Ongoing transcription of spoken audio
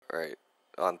right?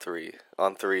 On three.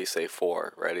 On three, say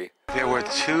 4. Ready? There were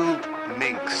 2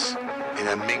 minks in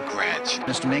a mink ranch.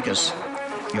 Mr. Minkus,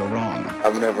 you're wrong.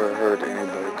 I've never heard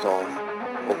anybody call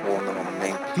a woman a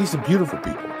mink. These are beautiful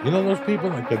people. You know those people?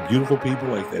 Like they're beautiful people,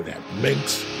 like they're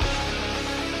minks.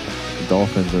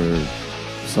 Dolphins are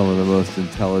some of the most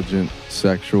intelligent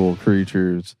sexual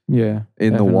creatures Yeah.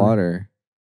 in definitely. the water.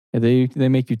 Yeah, they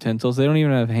make utensils. They don't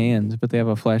even have hands, but they have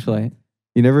a flashlight.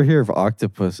 You never hear of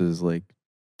octopuses like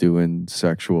doing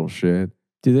sexual shit.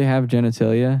 Do they have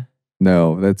genitalia?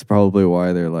 No, that's probably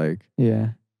why they're like, Yeah.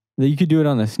 You could do it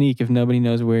on the sneak if nobody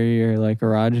knows where your like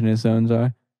erogenous zones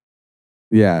are.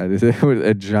 yeah,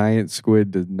 a giant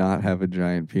squid does not have a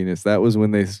giant penis. That was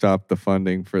when they stopped the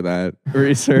funding for that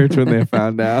research when they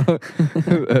found out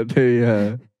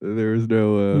that there was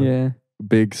no Yeah.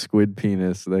 big squid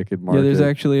penis that could market. Yeah, there's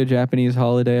actually a Japanese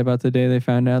holiday about the day they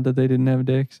found out that they didn't have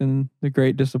dicks, and the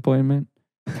great disappointment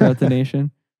throughout the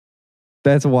nation.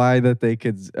 That's why that they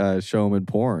could show them in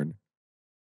porn.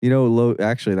 You know,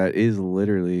 actually, that is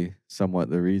literally somewhat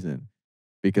the reason,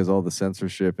 because all the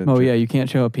censorship and Oh yeah, you can't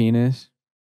show a penis,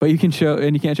 but you can't show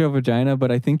a vagina.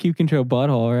 But I think you can show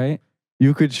butthole, right?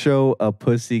 you could show a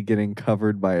pussy getting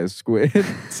covered by a squid,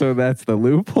 so that's the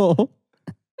loophole.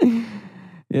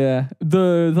 Yeah,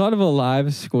 the thought of a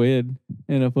live squid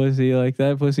in a pussy, like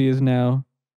that pussy is now,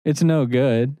 it's no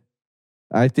good.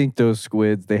 I think those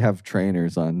squids, they have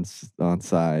trainers on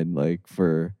side, like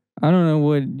for. I don't know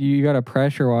what you got to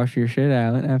pressure wash your shit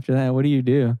out after that. What do you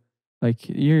do? Like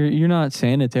you're not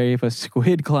sanitary if a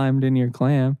squid climbed in your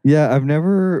clam. Yeah, I've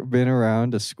never been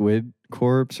around a squid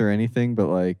corpse or anything, but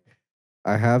like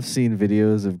I have seen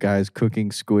videos of guys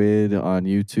cooking squid on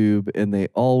YouTube, and they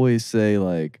always say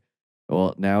like,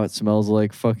 well, now it smells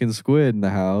like fucking squid in the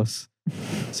house.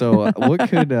 So what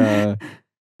could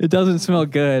It doesn't smell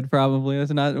good, probably.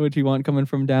 That's not what you want coming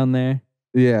from down there.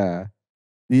 yeah,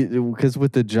 because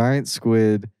with the giant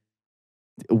squid,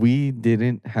 we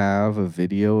didn't have a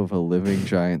video of a living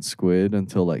giant squid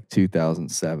until like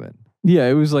 2007. Yeah,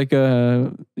 it was like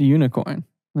a unicorn.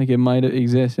 Like it might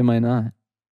exist, it might not.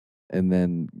 And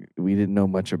then we didn't know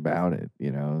much about it,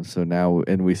 you know? So now,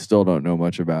 and we still don't know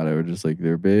much about it. We're just like,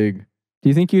 they're big. Do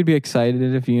you think you'd be excited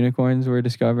if unicorns were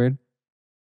discovered?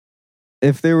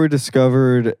 If they were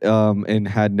discovered and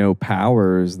had no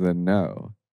powers, then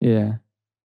no. Yeah.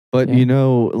 But, Yeah. you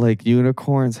know, like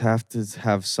unicorns have to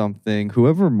have something.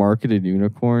 Whoever marketed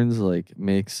unicorns, like,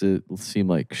 makes it seem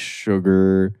like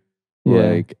sugar, Yeah.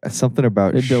 like something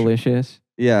about They're delicious.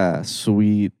 yeah,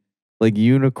 sweet. Like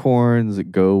unicorns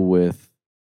go with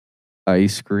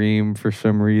ice cream for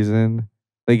some reason.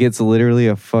 Like it's literally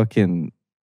a fucking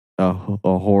a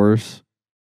horse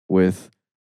with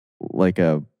like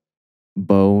a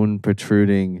bone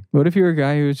protruding. What if you were a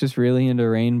guy who was just really into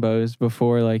rainbows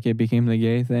before like it became the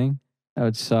gay thing? That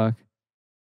would suck.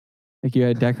 Like you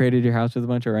had decorated your house with a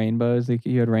bunch of rainbows. Like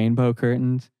you had rainbow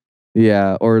curtains.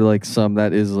 Yeah, or like some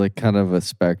that is like kind of a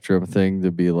spectrum thing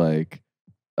to be like,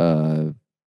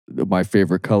 my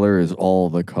favorite color is all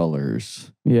the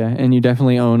colors. Yeah, and you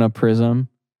definitely own a prism.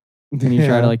 And you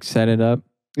try to like set it up.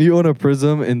 You own a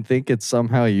prism and think it's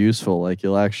somehow useful. Like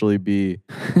you'll actually be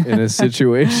in a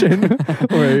situation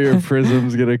where your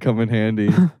prism's gonna come in handy.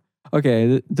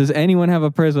 Okay, does anyone have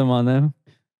a prism on them?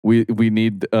 We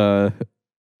need the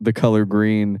color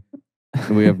green.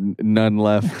 And we have none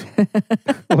left.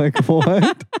 Like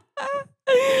what?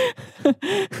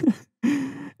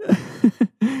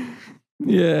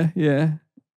 Yeah.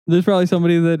 There's probably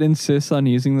somebody that insists on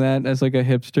using that as like a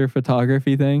hipster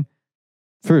photography thing.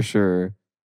 For sure.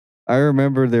 I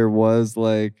remember there was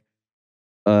like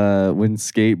when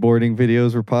skateboarding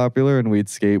videos were popular and we'd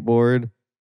skateboard,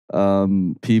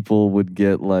 people would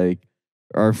get like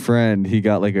our friend, he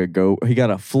got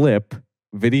a flip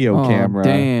video camera.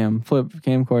 Damn, flip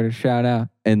camcorder, shout out.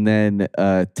 And then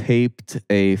taped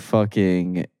a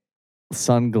fucking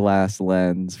sunglass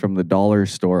lens from the dollar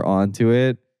store onto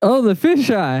it. Oh, the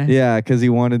fisheye. Yeah, because he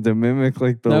wanted to mimic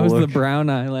like the that was look. the brown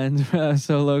eye lens.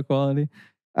 So low quality.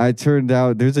 I turned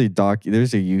out there's a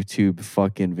YouTube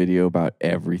fucking video about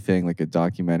everything, like a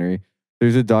documentary.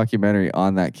 There's a documentary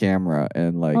on that camera,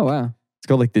 and like, Oh wow, it's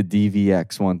called like the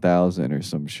DVX 1000 or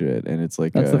some shit, and it's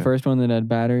like that's the first one that had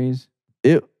batteries.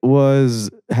 It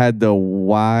had the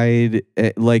wide,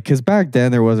 like, because back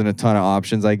then there wasn't a ton of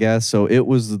options, I guess. So it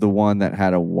was the one that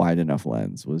had a wide enough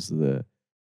lens.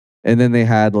 And then they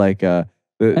had like And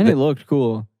it looked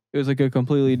cool. It was like a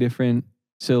completely different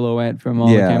silhouette from all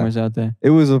the cameras out there. It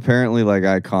was apparently like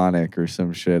iconic or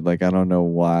some shit. Like I don't know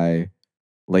why.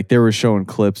 Like they were showing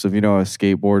clips of, you know, how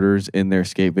skateboarders in their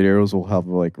skate videos will have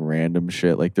like random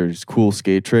shit. Like there's cool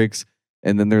skate tricks.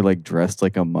 and then they're like dressed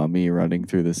like a mummy running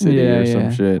through the city Yeah, or some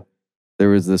yeah. shit. There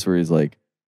was this where he's like,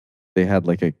 they had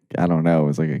like a, I don't know, it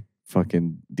was like a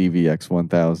fucking DVX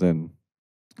 1000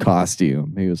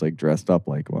 costume. He was like dressed up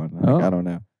like one. Like, Oh. I don't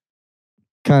know.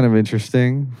 Kind of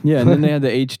interesting. Yeah, and then they had the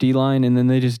HD line, and then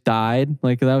they just died.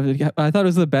 Like that was, I thought it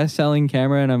was the best-selling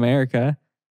camera in America,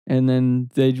 and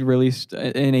then they released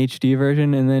an HD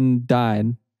version, and then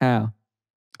died. How?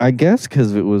 I guess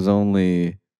because it was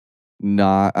only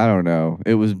not, I don't know.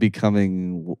 It was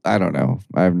becoming, I don't know.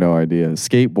 I have no idea.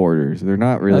 Skateboarders, they're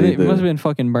not I really think it must have been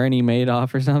fucking Bernie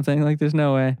Madoff or something. Like, there's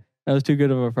no way that was too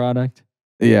good of a product.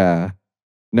 Yeah.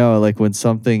 No, like when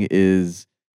something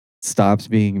stops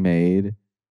being made,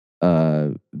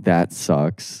 that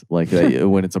sucks. Like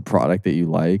when it's a product that you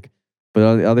like. But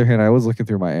on the other hand, I was looking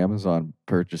through my Amazon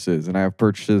purchases, and I have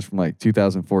purchases from like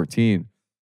 2014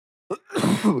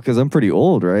 because I'm pretty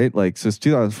old, right? Like since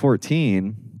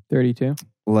 2014, 32.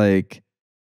 like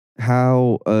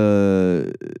how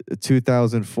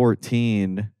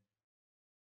 2014,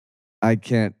 I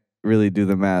can't really do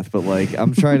the math, but like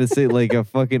I'm trying to say like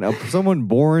someone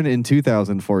born in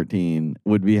 2014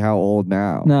 would be how old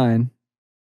now? 9.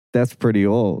 That's pretty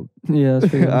old. Yeah,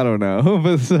 that's pretty I don't know,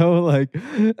 but so like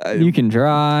You can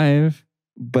drive.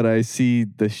 but I see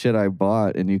the shit I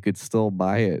bought, and you could still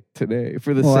buy it today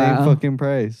for the Wow. same fucking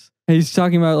price. He's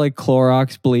talking about like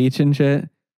Clorox bleach and shit.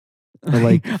 Or,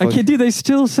 like, I can't, dude, they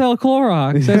still sell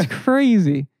Clorox. That's Yeah.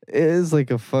 crazy. It is like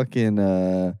a fucking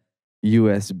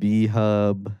USB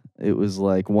hub. It was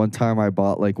like one time I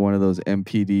bought like one of those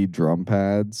MPD drum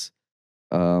pads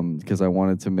because I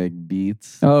wanted to make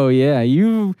beats. Oh yeah,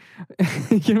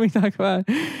 can we talk about?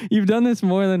 You've done this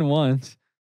more than once.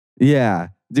 Yeah,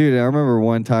 dude, I remember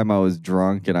one time I was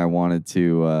drunk and I wanted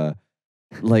to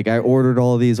like I ordered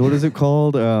all these. What is it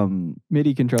called?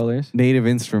 MIDI controllers. Native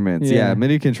Instruments. Yeah, Yeah.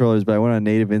 MIDI controllers. But I went on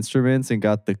Native Instruments and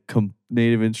got the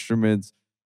Native Instruments,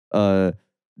 the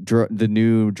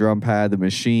new drum pad, the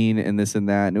machine, and this and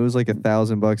that. And it was like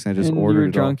 $1,000, and I just And ordered you were it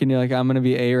all. drunk, and you're like, I'm gonna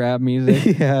be A-rap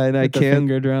music. Yeah, and I with the can't.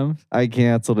 finger drums. I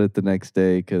canceled it the next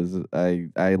day because I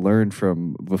learned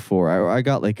from before. I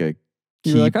got like a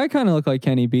You were like, I kind of look like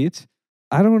Kenny Beats.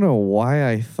 I don't know why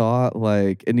I thought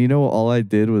like, and you know, all I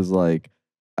did was like,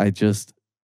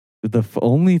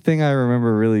 only thing I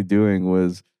remember really doing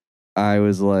was I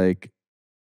was like,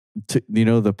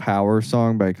 the Power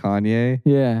song by Kanye.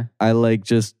 Yeah. I like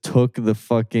just took the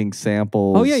fucking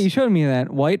samples. Oh yeah, you showed me that.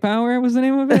 White Power was the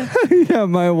name of it. Yeah,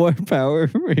 my White Power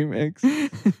remix.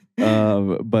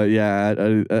 But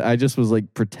yeah, I just was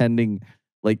like pretending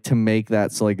like to make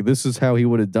that. So like, this is how he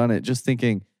would have done it. Just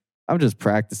thinking, I'm just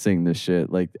practicing this shit.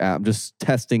 Like I'm just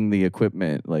testing the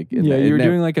equipment. Like Yeah, you were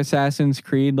doing like Assassin's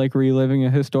Creed, like reliving a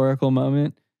historical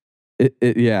moment.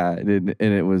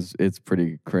 It's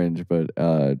pretty cringe, but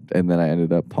and then I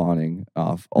ended up pawning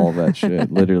off all that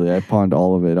shit. Literally, I pawned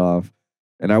all of it off,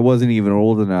 and I wasn't even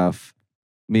old enough.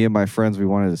 Me and my friends, we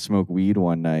wanted to smoke weed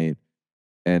one night,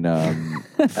 and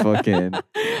fucking.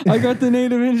 I got the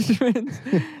Native Instruments.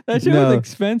 That shit No. was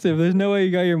expensive. There's no way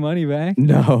you got your money back.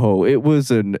 No, it was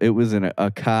an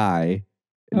Akai.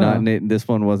 Not Oh. this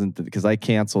one wasn't because I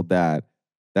canceled that.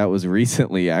 That was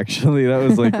recently, actually. That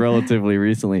was like relatively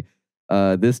recently.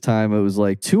 This time it was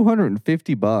like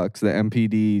 $250, the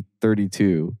MPD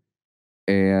 32,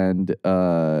 and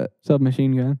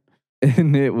Submachine gun.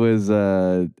 and it was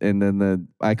and then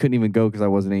I couldn't even go because I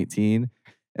wasn't 18.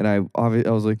 And I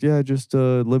was like, yeah, just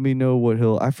let me know what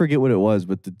I forget what it was,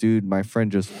 but the dude, my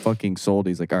friend, just fucking sold.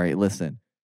 He's like, all right, listen,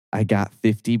 I got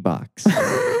 $50.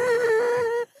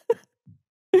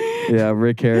 Yeah,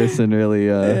 Rick Harrison really,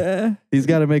 Yeah. he's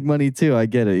got to make money too. I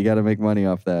get it. You got to make money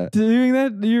off that. Doing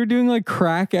that, you were doing like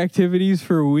crack activities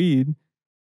for weed.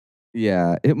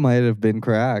 Yeah, it might have been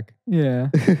crack. Yeah.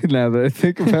 Now that I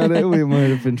think about it, we might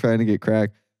have been trying to get crack.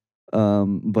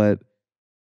 But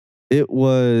it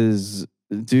was,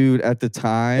 dude, at the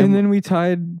time. And then we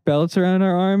tied belts around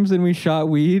our arms and we shot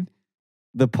weed.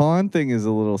 The pawn thing is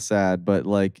a little sad, but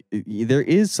like there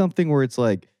is something where it's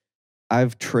like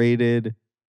I've traded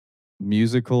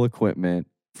musical equipment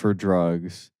for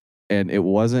drugs, and it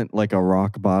wasn't like a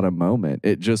rock bottom moment.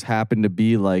 It just happened to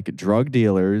be like drug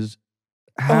dealers.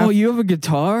 Oh, you have a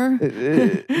guitar?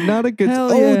 Not a good.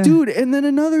 Hell Oh, yeah. dude! And then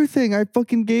another thing, I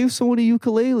fucking gave someone a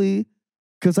ukulele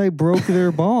because I broke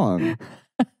their bong.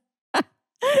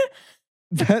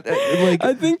 That like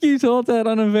I think you told that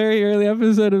on a very early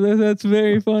episode of this. That's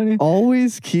very funny.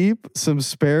 always keep some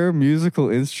spare musical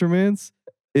instruments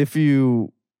if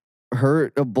you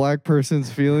hurt a black person's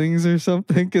feelings or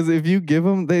something, because if you give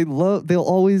them, they'll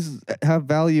always have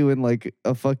value in like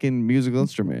a fucking musical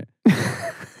instrument.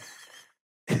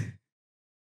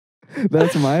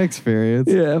 That's my experience.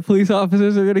 Yeah, police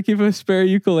officers are gonna keep a spare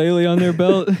ukulele on their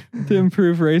belt to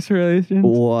improve race relations.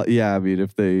 Well, yeah, I mean,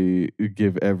 if they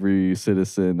give every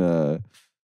citizen,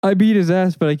 I beat his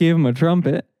ass, but I gave him a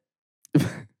trumpet.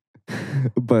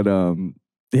 but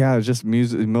yeah, it's just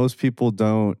music. Most people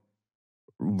don't,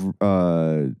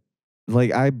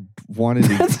 like. I wanted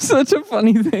to. That's such a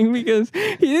funny thing because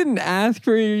he didn't ask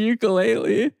for your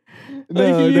ukulele.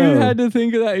 No, you no. had to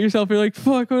think of that yourself. You're like,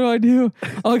 fuck, what do I do?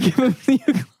 I'll give him the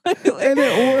ukulele. And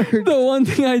it worked. The one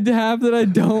thing I have that I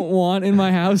don't want in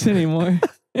my house anymore.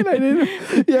 And I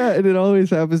didn't. Yeah, and it always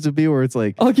happens to be where it's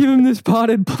like I'll give him this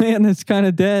potted plant that's kind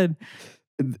of dead.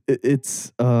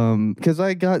 it's because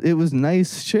it was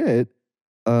nice shit.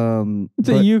 It's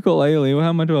a ukulele. Well,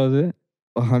 how much was it?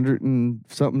 $100 and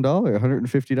something,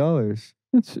 $150.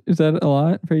 Is that a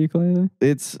lot for a ukulele?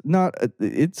 It's not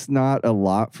a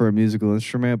lot for a musical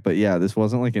instrument, but yeah, this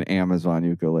wasn't like an Amazon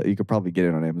ukulele. You could probably get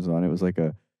it on Amazon. It was like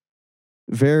a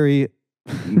very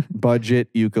budget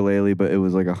ukulele, but it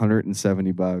was like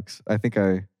 $170. I think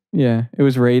Yeah, it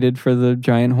was rated for the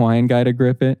giant Hawaiian guy to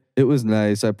grip it. it was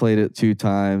nice. I played it 2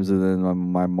 times, and then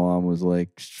my mom was like,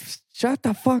 "Shut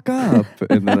the fuck up,"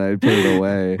 and then I put it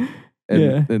away.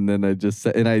 And then I just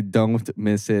said, and I don't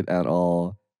miss it at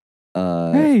all.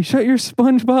 Hey, shut your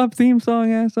SpongeBob theme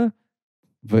song ass up.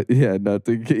 But yeah,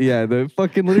 nothing. Yeah, the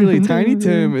fucking literally Tiny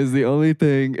Tim is the only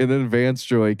thing, and then Vance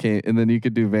Joy came, and then you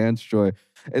could do Vance Joy,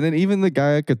 and then even the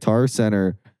guy at Guitar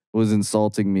Center was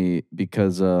insulting me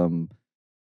because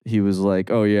he was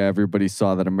like, "Oh yeah, everybody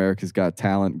saw that America's Got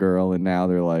Talent girl, and now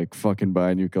they're like fucking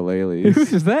buying ukuleles."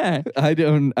 Who's that? I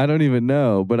don't even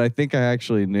know, but I think I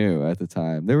actually knew at the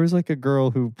time. There was like a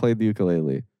girl who played the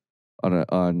ukulele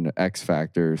on X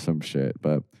Factor or some shit,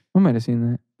 but I might have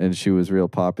seen that. and she was real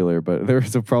popular. But there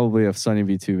was probably a Sunny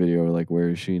V2 video like, where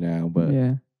is she now? But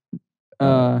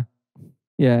yeah,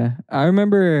 yeah. I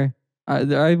remember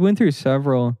I went through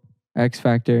several X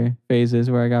Factor phases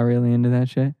where I got really into that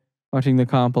shit. Watching the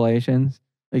compilations,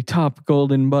 like top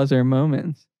golden buzzer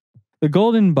moments. The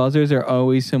golden buzzers are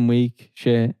always some weak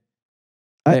shit.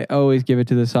 They always give it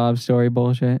to the sob story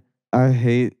bullshit. I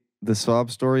hate the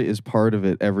sob story is part of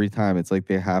it every time. It's like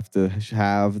they have to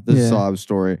have the sob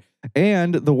story.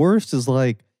 And the worst is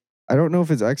like, I don't know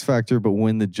if it's X Factor, but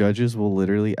when the judges will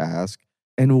literally ask,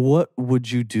 and what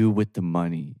would you do with the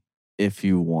money if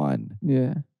you won?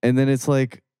 Yeah. And then it's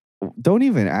like, don't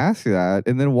even ask that.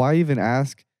 And then why even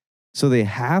ask? So they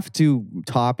have to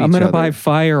top each other. I'm going to buy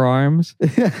firearms.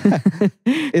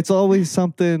 It's always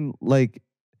something like,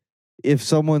 if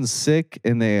someone's sick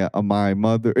and my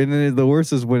mother, and then the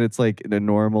worst is when it's like a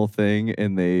normal thing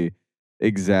and they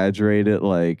exaggerate it,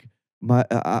 like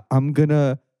I'm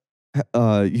gonna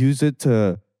use it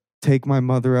to take my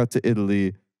mother out to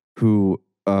Italy, who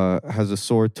has a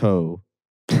sore toe.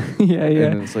 Yeah.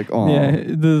 And it's like, oh, yeah,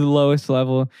 the lowest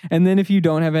level. And then if you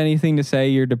don't have anything to say,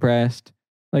 you're depressed.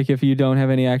 Like if you don't have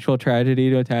any actual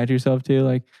tragedy to attach yourself to,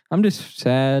 like I'm just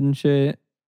sad and shit.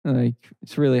 Like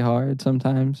it's really hard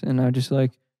sometimes, and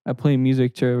I play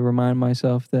music to remind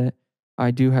myself that I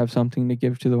do have something to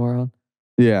give to the world.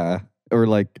 Yeah, or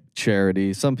like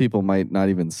charity. Some people might not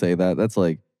even say that. That's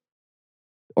like,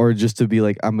 or just to be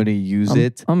like, I'm gonna use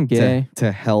it. I'm gay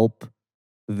to help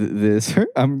this.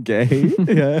 I'm gay.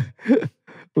 Yeah.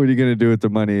 What are you gonna do with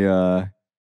the money?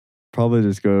 Probably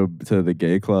just go to the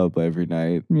gay club every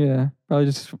night. Yeah, probably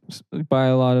just buy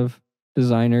a lot of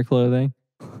designer clothing.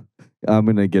 I'm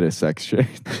gonna get a sex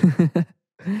change.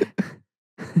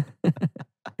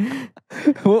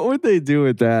 What would they do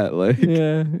with that? Like,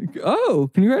 yeah. Oh,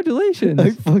 congratulations!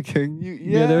 like fucking you.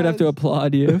 Yeah, they would have to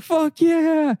applaud you. Fuck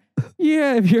yeah,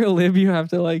 yeah. If you're a lib, you have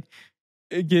to like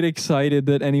get excited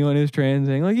that anyone is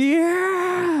transing. Like,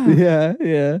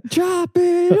 yeah. Chop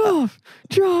it off.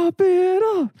 Chop it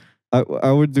off.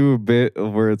 I would do a bit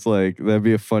where it's like, that'd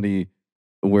be a funny.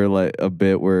 Where like a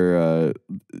bit where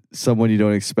someone you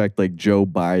don't expect, like Joe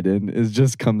Biden,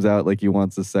 just comes out like he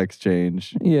wants a sex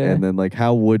change. Yeah. And then like,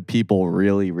 how would people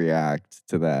really react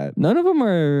to that? None of them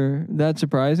are that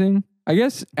surprising. I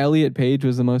guess Elliot Page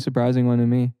was the most surprising one to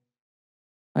me.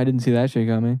 I didn't see that shit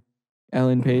coming.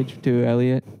 Ellen Page to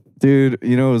Elliot. Dude,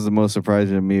 you know what was the most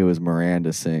surprising to me was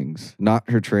Miranda Sings. Not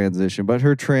her transition, but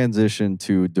her transition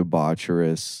to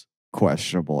debaucherous,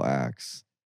 questionable acts.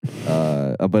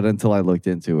 But until I looked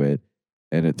into it,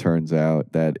 and it turns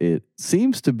out that it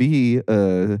seems to be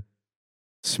a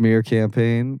smear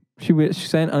campaign. She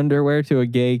sent underwear to a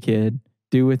gay kid.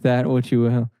 Do with that what you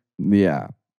will. Yeah.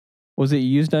 Was it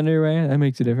used underwear? That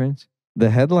makes a difference. The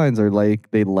headlines are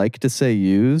like, they like to say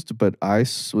used, but I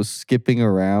was skipping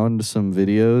around some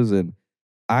videos and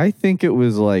I think it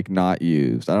was like not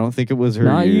used. I don't think it was her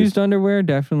Not used. used underwear,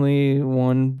 definitely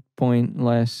 1 point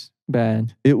less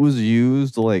bad. It was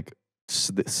used like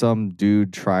some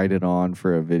dude tried it on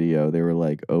for a video. They were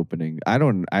like opening. I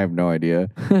have no idea.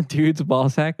 Dude's ball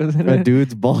sack was in A it.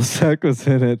 dude's ball sack was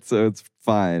in it, so it's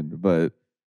fine. But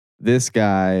this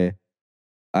guy,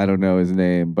 I don't know his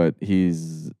name, but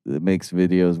makes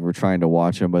videos. We're trying to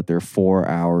watch him, but they're 4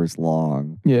 hours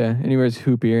long Yeah, and he wears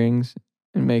hoop earrings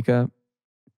and makeup.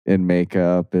 in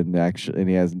makeup, and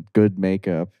he has good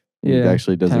makeup. He Yeah,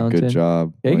 actually does a talented. good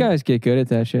job. Gay Like- guys get good at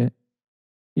that shit.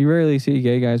 You rarely see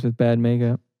gay guys with bad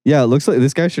makeup. Yeah, it looks like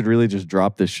this guy should really just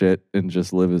drop this shit and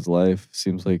just live his life.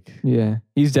 Seems like, Yeah,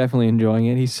 he's definitely enjoying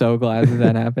it. He's so glad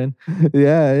that happened.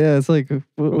 yeah. It's like,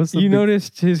 what's the You big-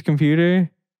 noticed his computer,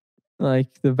 like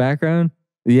the background?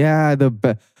 Yeah,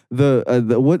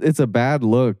 what? It's a bad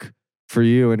look for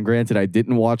you. And granted, I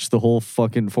didn't watch the whole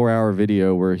fucking 4-hour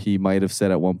video where he might have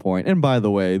said at one point. And by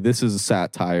the way, this is a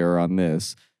satire on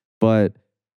this, but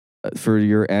for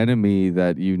your enemy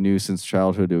that you knew since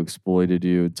childhood who exploited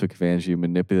you, took advantage of you,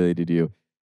 manipulated you.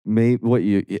 I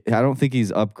don't think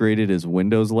he's upgraded his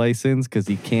Windows license because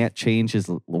he can't change his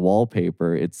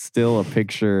wallpaper. It's still a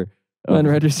picture of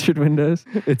Unregistered windows.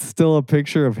 it's still a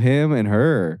picture of him and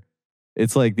her.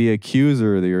 It's like the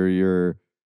accuser, your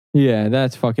Yeah,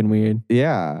 that's fucking weird.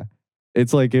 yeah.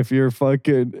 It's like if you're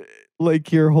fucking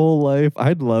like your whole life,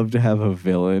 I'd love to have a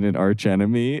villain, an arch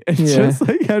enemy, and Yeah. just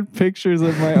like had pictures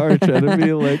of my arch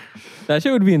enemy. Like, That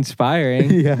shit would be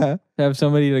inspiring yeah, to have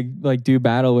somebody to like do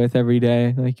battle with every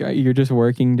day. Like you're just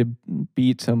working to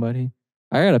beat somebody.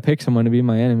 I gotta pick someone to be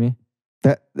my enemy.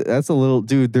 that's a little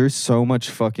dude. There's so much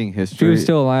fucking If he history. was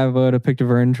still alive, I would have picked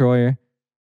Vern Troyer.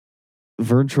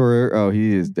 Vern Troyer, oh,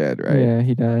 he is dead, right? Yeah,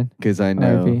 he died. Because I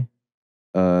know.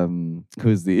 R.I.P.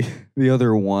 Who's the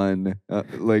other one?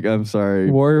 Like, I'm sorry.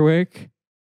 Warwick.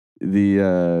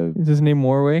 The Is his name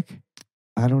Warwick?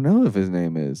 I don't know if his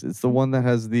name is. It's the one that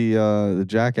has the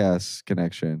Jackass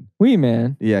connection. Wee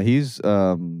man. Yeah, he's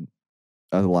alive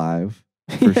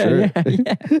for yeah, sure.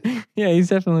 yeah. Yeah, he's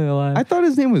definitely alive. I thought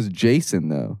his name was Jason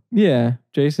though. Yeah,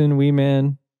 Jason Wee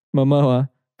man Momoa.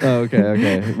 Oh,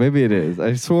 okay. Maybe it is.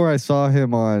 I swore I saw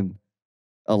him on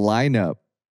a lineup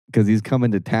because he's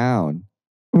coming to town.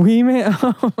 Wee man.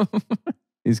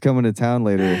 He's coming to town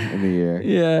later in the year.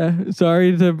 Yeah,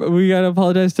 sorry we gotta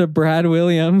apologize to Brad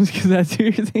Williams because that's who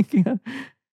you're thinking of.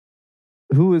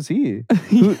 Who is he?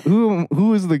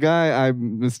 Who is the guy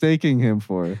I'm mistaking him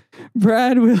for?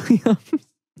 Brad Williams.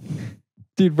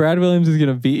 Dude, Brad Williams is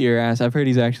gonna beat your ass. I've heard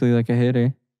he's actually like a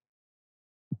hitter.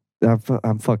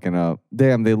 I'm fucking up.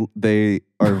 Damn, they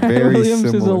are Brad very Williams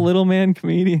is a similar. little man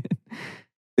comedian.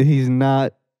 He's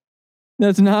not.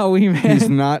 That's not Wee man. He's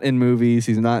not in movies.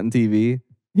 He's not in TV.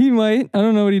 He might. I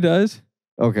don't know what he does.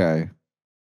 Okay.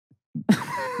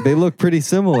 They look pretty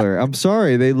similar. I'm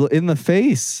sorry. They look in the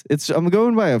face. I'm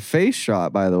going by a face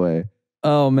shot, by the way.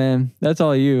 Oh man, that's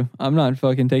all you. I'm not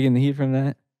fucking taking the heat from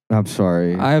that. I'm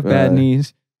sorry. I have bad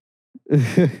knees.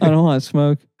 I don't want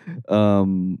smoke.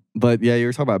 But yeah, you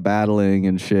were talking about battling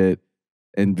and shit.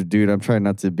 And dude, I'm trying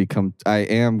not to become. I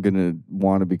am gonna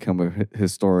want to become a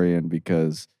historian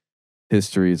because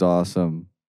history is awesome.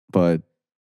 But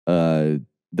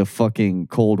the fucking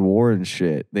Cold War and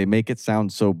shit, they make it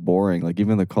sound so boring. Like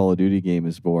even the Call of Duty game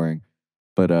is boring.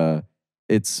 But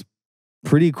it's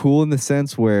pretty cool in the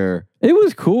sense where It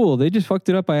was cool. They just fucked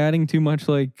it up by adding too much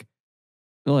like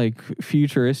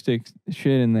futuristic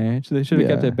shit in there. So they should have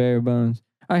kept Yeah. it bare bones.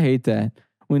 I hate that.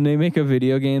 When they make a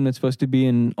video game that's supposed to be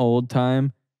in old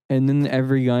time and then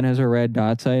every gun has a red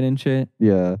dot sight and shit.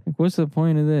 yeah. Like, what's the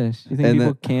point of this? You think And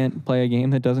people can't play a game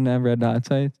that doesn't have red dot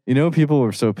sights? You know, people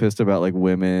were so pissed about like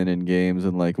women in games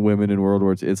and like women in World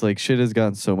War II. It's like shit has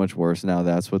gotten so much worse now.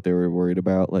 That's what they were worried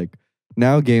about. Like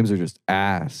now games are just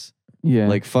ass. Yeah.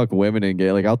 Like fuck women in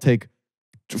game. Like I'll take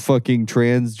fucking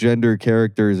transgender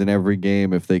characters in every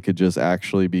game if they could just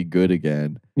actually be good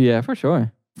again. yeah, for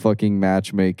sure. Fucking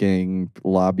matchmaking,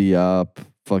 lobby up,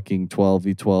 fucking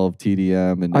 12v12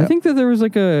 TDM. And I think that there was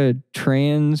like a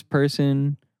trans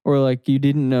person or like you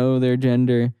didn't know their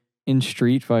gender in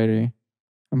Street Fighter.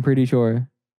 I'm pretty sure.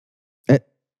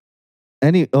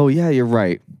 oh yeah, you're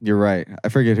right. You're right. I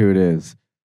forget who it is.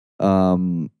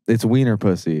 It's Wiener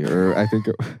Pussy, or I think,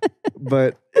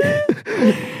 but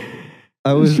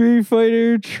I was Street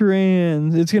Fighter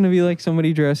trans. It's gonna be like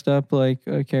somebody dressed up like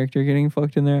a character getting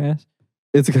fucked in their ass.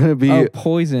 it's gonna be Oh,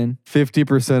 Poison.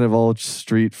 50% of all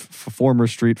former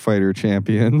Street Fighter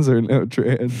champions are no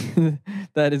trans.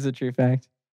 That is a true fact.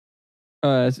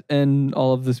 And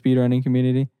all of the speedrunning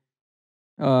community.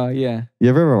 Yeah. You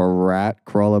ever have a rat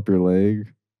crawl up your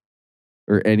leg?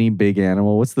 or any big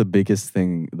animal, what's the biggest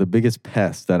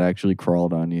pest that actually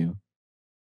crawled on you?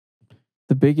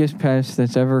 The biggest pest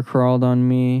that's ever crawled on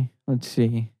me. Let's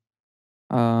see.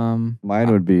 Mine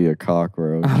would be a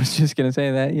cockroach. I was just gonna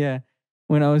say that. Yeah.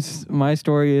 My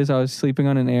story is I was sleeping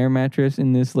on an air mattress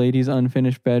in this lady's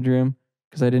unfinished bedroom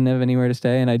because I didn't have anywhere to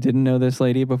stay, and I didn't know this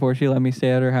lady before she let me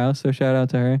stay at her house. So shout out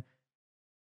to her.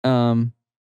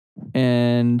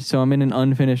 And so I'm in an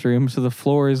unfinished room. So the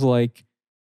floor is like,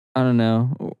 I don't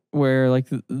know, where like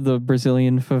the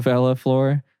Brazilian favela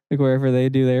floor, like wherever they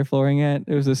do their flooring at.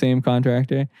 It was the same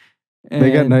contractor.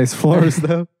 They got And nice floors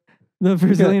though. the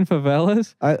Brazilian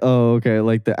favelas. Okay,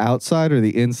 like the outside or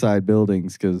the inside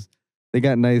buildings, because they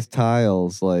got nice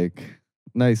tiles, like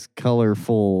nice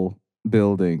colorful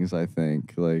buildings. I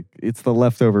think like it's the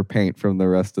leftover paint from the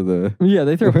rest of the. Yeah,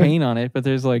 they throw paint on it, but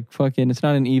there's like fucking. It's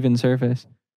not an even surface.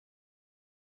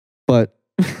 But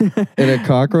and a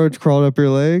cockroach crawled up your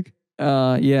leg.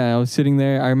 Yeah, I was sitting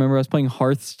there. I remember I was playing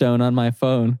Hearthstone on my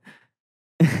phone,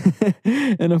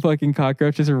 and a fucking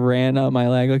cockroach just ran up my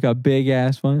leg, like a big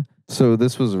ass one. So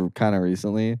this was kind of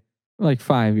recently. Like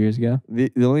 5 years ago. The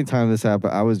only time this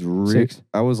happened, I was 6.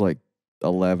 I was like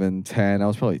 11, 10. I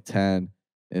was probably 10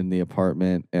 in the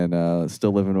apartment and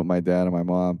still living with my dad and my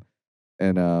mom.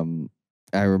 And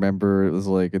I remember it was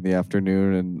like in the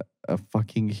afternoon and a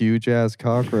fucking huge ass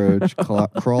cockroach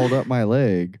crawled up my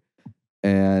leg.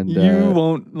 And you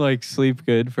won't like sleep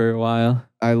good for a while.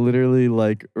 I literally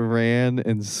like ran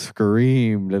and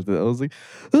screamed at I was like,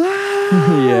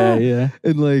 ah! Yeah.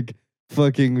 And like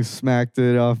fucking smacked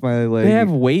it off my leg. They have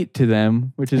weight to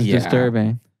them, which is Yeah.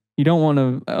 disturbing. You don't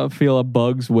want to feel a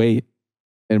bug's weight.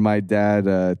 And my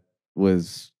dad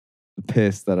was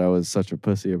pissed that I was such a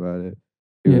pussy about it.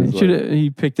 He Yeah, was like- he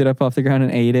picked it up off the ground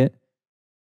and ate it.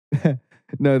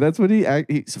 No, that's what he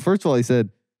first of all he said,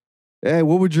 "Hey,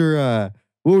 what would your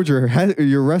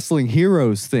wrestling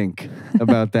heroes think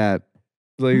about that?"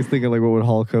 Like he's thinking like, what would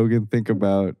Hulk Hogan think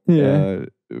about Yeah.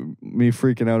 me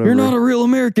freaking out You're over not a real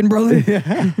American, brother.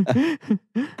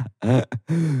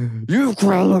 You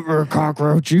crawl over a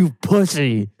cockroach, you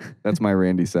pussy. That's my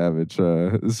Randy Savage.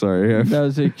 Sorry. You're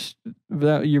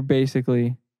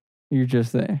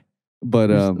just there. But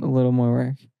Just a little more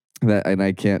work. that and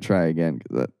I can't try again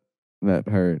because that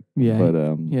hurt. Yeah.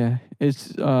 But Yeah.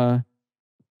 It's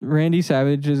Randy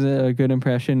Savage is a good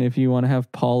impression if you want to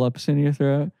have polyps in your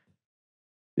throat.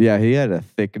 yeah, he had a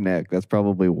thick neck. That's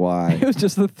probably It why. was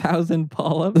just 1,000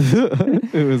 polyps.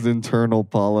 It was internal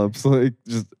polyps, like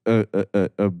just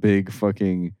a big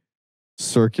fucking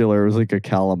circular. It was like a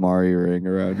calamari ring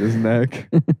around his neck.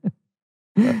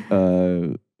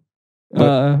 Do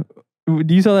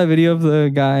you saw that video of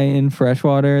the guy in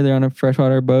freshwater? They're on a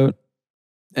freshwater boat,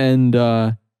 and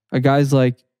a guy's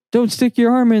like, "Don't stick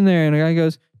your arm in there," and a guy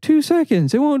goes, 2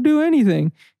 seconds, it won't do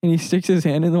anything. And he sticks his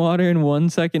hand in the water, and 1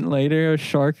 second later, a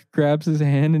shark grabs his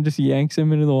hand and just yanks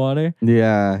him into the water.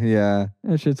 Yeah.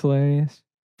 That shit's hilarious.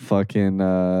 Fucking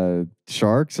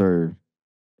sharks or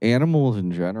animals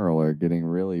in general are getting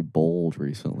really bold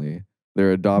recently.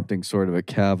 They're adopting sort of a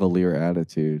cavalier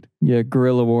attitude. Yeah,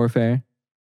 guerrilla warfare.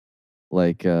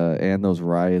 Like and those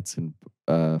riots in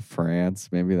France,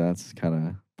 maybe that's kind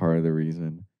of part of the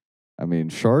reason. I mean,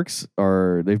 sharks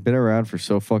they've been around for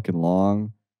so fucking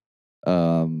long.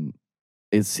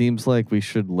 It seems like we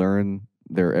should learn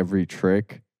their every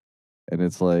trick. And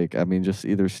it's like, I mean, just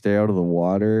either stay out of the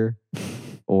water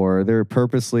or they're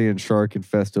purposely in shark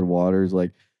infested waters.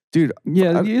 Like, dude,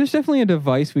 Yeah, there's definitely a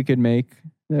device we could make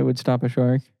that would stop a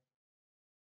shark.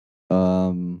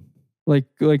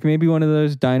 Like maybe one of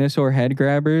those dinosaur head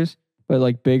grabbers, but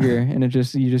like bigger, and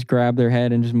you just grab their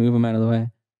head and just move them out of the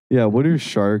way. yeah, what do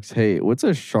sharks hate? What's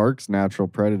a shark's natural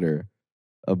predator?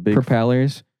 A big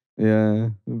Propellers. Yeah,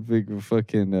 a big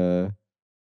fucking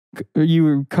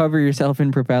You cover yourself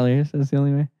in propellers. That's the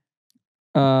only way.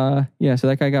 Yeah. So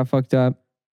that guy got fucked up.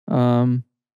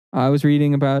 I was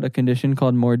reading about a condition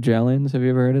called Morgellons. Have you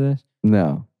ever heard of this?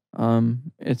 no.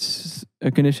 It's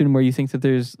a condition where you think that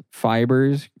there's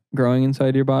fibers growing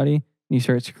inside your body, and you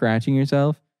start scratching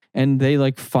yourself, and they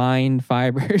like find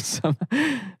fibers.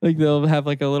 Like they'll have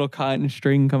like a little cotton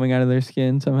string coming out of their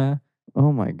skin somehow.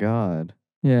 Oh my god.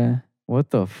 Yeah. What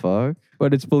the fuck?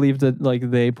 But it's believed that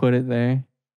like they put it there.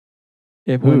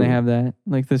 When they Who? have that,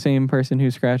 like the same person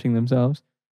who's scratching themselves,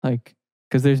 like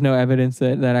because there's no evidence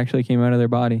that actually came out of their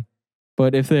body.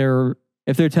 But if they're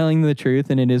telling the truth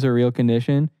and it is a real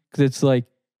condition, because it's like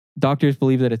doctors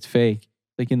believe that it's fake,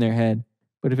 like in their head.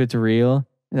 But if it's real,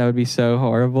 that would be so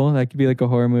horrible. That could be like a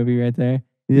horror movie right there.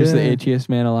 You're just the itchiest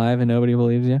man alive, and nobody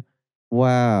believes you.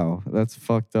 Wow, that's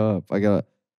fucked up. I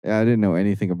didn't know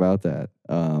anything about that.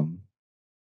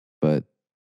 But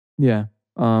Yeah.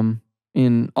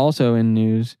 In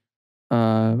news,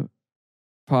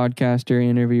 podcaster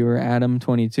interviewer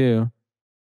Adam22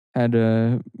 had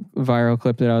a viral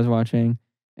clip that I was watching,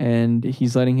 and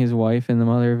he's letting his wife and the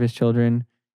mother of his children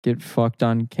get fucked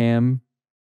on cam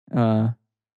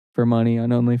for money on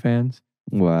OnlyFans.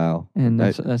 Wow. And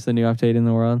that's the new update in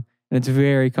the world. And it's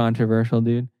very controversial,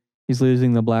 dude. He's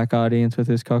losing the black audience with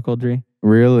his cuckoldry.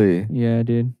 Really? Yeah,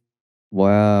 dude.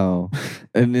 Wow.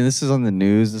 And this is on the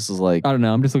news. This is like, I don't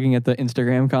know. I'm just looking at the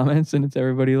Instagram comments, and it's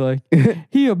everybody like,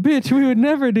 he a bitch. We would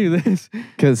never do this.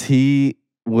 because it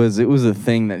was a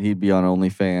thing that he'd be on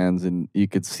OnlyFans and you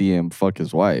could see him fuck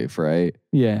his wife, right?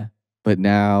 Yeah. But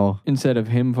now, Instead of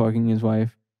him fucking his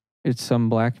wife, it's some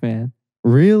black man.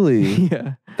 really?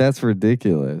 Yeah. That's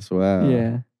ridiculous. Wow.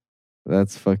 Yeah.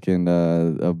 That's fucking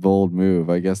a bold move.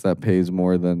 I guess that pays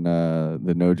more than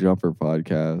the No Jumper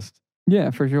podcast.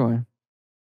 Yeah, for sure.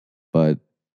 But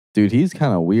dude, he's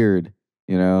kind of weird.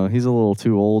 You know, he's a little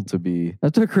too old to be.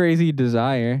 That's a crazy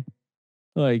desire.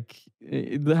 Like,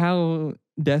 how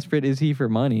desperate is he for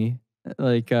money?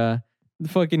 Like, the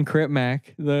fucking Crip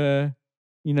Mac, you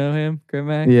know him, Crip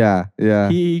Mac? Yeah, yeah.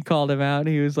 He called him out.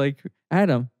 He was like,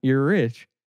 Adam, you're rich.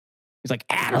 He's like,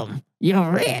 Adam,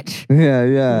 you're rich. Yeah,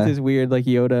 yeah. With his weird, like,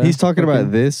 Yoda. He's talking about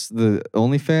fucking- this, the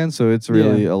OnlyFans, so it's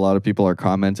really a lot of people are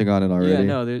commenting on it already. Yeah,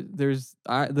 no,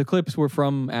 the clips were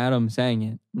from Adam saying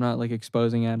it. I'm not, like,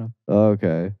 exposing Adam.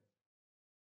 Okay.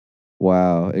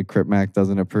 Wow. And Crip Mac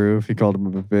doesn't approve. He called him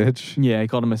a bitch. Yeah, he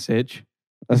called him a sitch.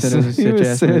 He said it was a He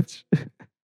was sitch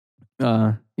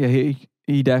ass Yeah,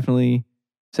 he definitely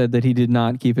said that he did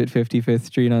not keep it 55th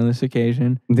Street on this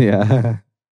occasion. Yeah.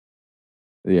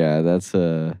 Yeah,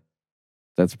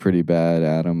 that's pretty bad,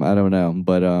 Adam. I don't know,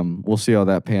 but we'll see how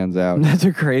that pans out. That's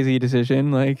a crazy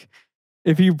decision. Like,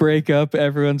 if you break up,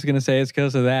 everyone's gonna say it's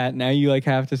because of that. Now you like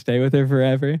have to stay with her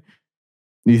forever.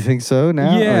 You think so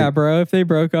now? Yeah, Like, bro. If they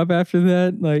broke up after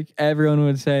that, like everyone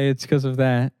would say it's because of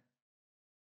that.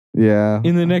 yeah.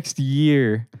 In the next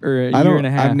year or a I year don't- and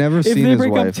a half. I've never if seen they his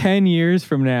break wife. up 10 years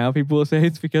from now, people will say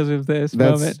it's because of this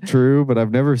That's moment. true, but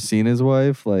I've never seen his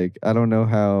wife. Like, I don't know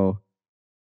how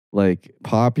like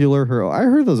popular her. I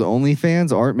heard those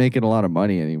OnlyFans aren't making a lot of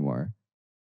money anymore.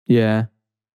 Yeah.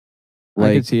 I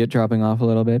Like, could see it dropping off a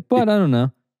little bit, but I don't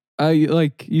know.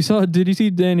 Did you see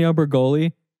Danielle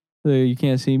Bergoli, the You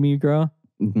Can't See Me girl?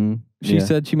 mhm, She yeah.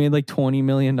 said she made like $20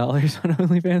 million on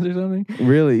OnlyFans or something.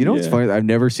 Really? You know what's Yeah. funny? I've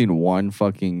never seen one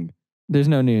fucking. There's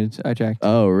no nudes. I checked.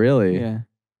 Oh, really? Yeah.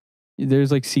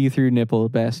 There's like see-through nipple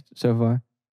best so far.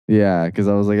 Yeah, because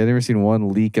I was like, I've never seen one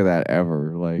leak of that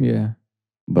ever. Like, Yeah.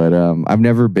 But I've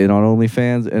never been on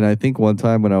OnlyFans, and I think one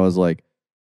time when I was like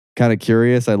kind of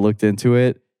curious, I looked into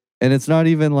it, and it's not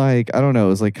even like, I don't know, it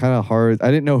was like kind of hard. I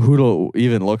didn't know who to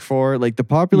even look for. Like the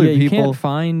popular Yeah, people.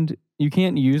 you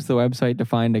can't use the website to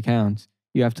find accounts.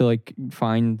 You have to like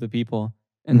find the people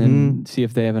and then see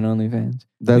if they have an OnlyFans.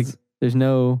 That's There's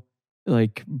no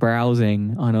like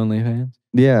browsing on OnlyFans.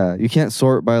 yeah. You can't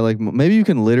sort by like maybe you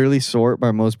can literally sort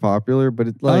by most popular, but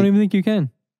it's I like don't even think you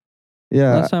can.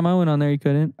 yeah. Last time I went on there, you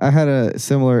couldn't. I had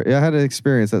an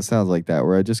experience that sounds like that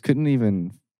where I just couldn't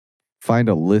even find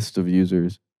a list of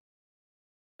users.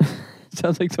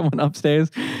 Sounds like someone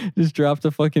upstairs just dropped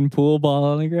a fucking pool ball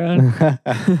on the ground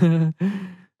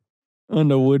on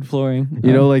the wood flooring.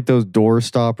 You know, like those door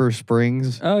stopper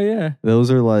springs. Oh yeah, Those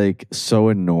are like so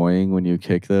annoying when you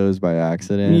kick those by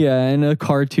accident. yeah, and a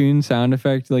cartoon sound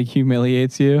effect like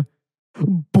humiliates you.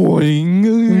 Boing.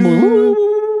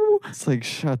 It's like,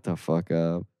 shut the fuck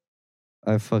up.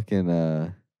 I fucking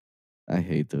I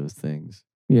hate those things.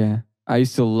 Yeah, I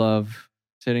used to love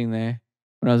sitting there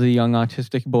when I was a young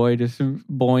autistic boy, just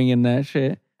boing in that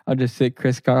shit. I'll just sit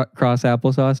crisscross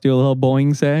applesauce, do a little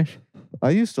boing sesh.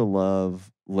 I used to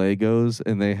love Legos,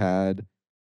 and they had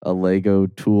a Lego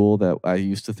tool that I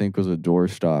used to think was a door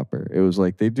stopper. It was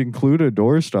like they'd include a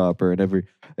door stopper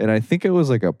and I think it was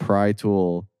like a pry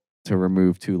tool to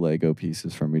remove two Lego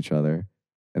pieces from each other.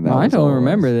 And that I was all don't it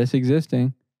remember was. this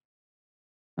existing.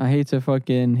 I hate to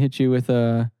fucking hit you with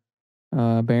a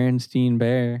Berenstein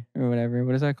bear or whatever.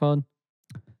 What is that called?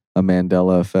 A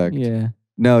Mandela effect. Yeah,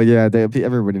 No, yeah,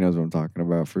 everybody knows what I'm talking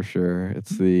about for sure.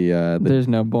 It's the there's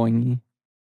no boingy.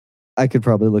 I could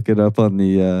probably look it up on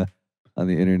the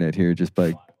internet here just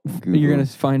by Google. You're gonna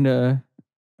find a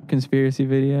conspiracy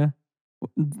video.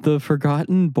 The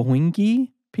forgotten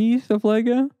boingy piece of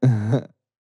Lego.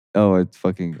 Oh, it's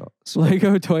fucking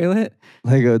Lego toilet.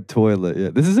 Lego toilet. Yeah,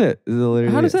 this is it. This is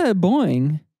literally How does that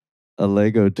boing? a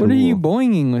Lego tool. What are you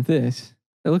boinging with this?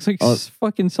 It looks like Oh.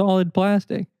 fucking solid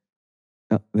plastic.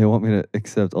 They want me to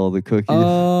accept all the cookies.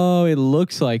 Oh, it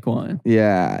looks like one.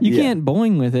 Yeah. You yeah. can't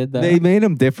boing with it though. They made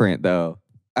them different though.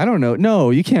 I don't know. No,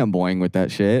 you can't boing with that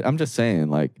shit. I'm just saying,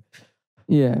 like,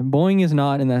 Yeah, boing is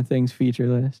not in that thing's feature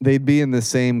list. they'd be in the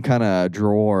same kind of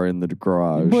drawer in the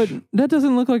garage. But that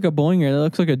doesn't look like a boinger. That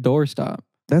looks like a doorstop.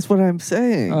 That's what I'm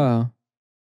saying. Oh,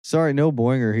 Sorry, no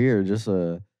boinger here. Just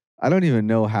I don't even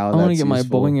know how I that's want to get my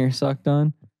useful. boinger sucked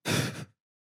on.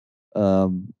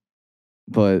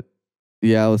 But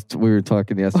yeah, we were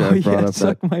talking yesterday. Oh I brought yeah, up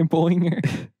suck that. my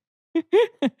boinger.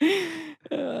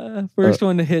 First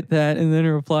one to hit that and then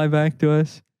reply back to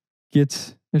us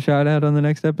gets a shout out on the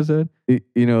next episode.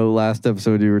 You know, last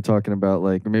episode you were talking about,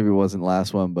 like, or maybe it wasn't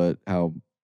last one, but how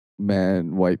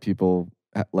white people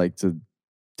like to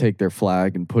take their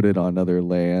flag and put it on other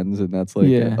lands, and that's like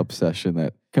Yeah. an obsession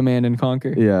that Command and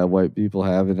conquer. white people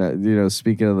have. And you know,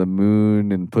 speaking of the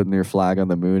moon and putting their flag on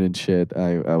the moon and shit,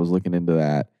 I was looking into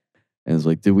that, and it's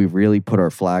like, did we really put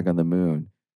our flag on the moon?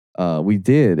 We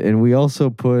did, and we also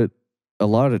put a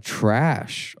lot of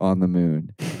trash on the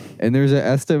moon. And there's an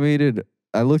estimated,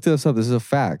 I looked this up, this is a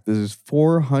fact, this is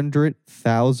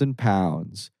 400,000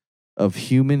 pounds of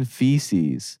human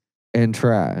feces and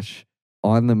trash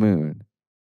on the moon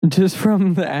Just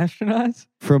from the astronauts?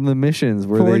 from the missions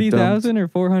where they dumped 40,000 or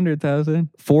 400,000?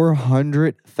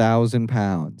 400,000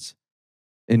 pounds,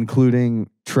 including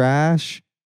trash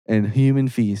and human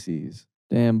feces.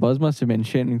 Damn, Buzz must have been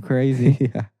shitting crazy.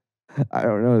 Yeah. I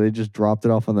don't know. They just dropped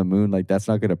it off on the moon. Like, that's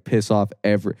not going to piss off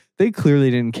They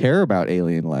clearly didn't care about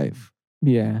alien life.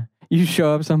 Yeah. You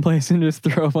show up someplace and just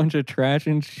throw a bunch of trash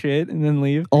and shit and then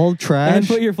leave. All trash. And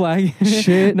put your flag in it.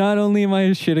 shit. Not only am I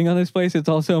shitting on this place, it's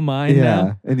also mine yeah.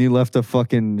 now. And you left a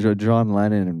fucking John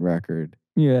Lennon record.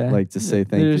 Yeah. Like, to say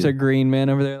thank There's you. a green man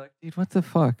over there like, dude, what the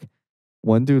fuck?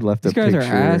 One dude left These a guys are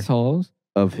picture assholes.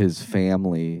 of his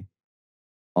family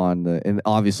on and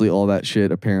obviously all that shit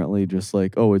apparently just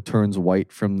like, oh, it turns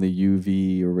white from the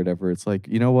UV or whatever. It's like,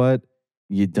 you know what?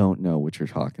 You don't know what you're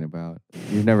talking about.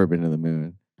 You've never been to the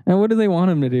moon. And what do they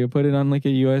want him to do? Put it on like a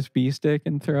USB stick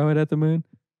and throw it at the moon?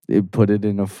 They put it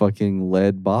in a fucking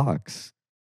lead box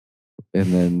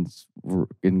and then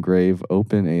engrave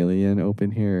open alien,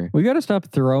 open here. We got to stop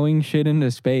throwing shit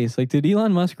into space. Like, did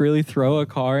Elon Musk really throw a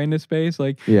car into space?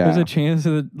 Like, Yeah. there's a chance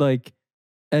that, like,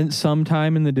 and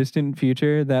sometime in the distant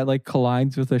future that, like,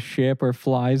 collides with a ship or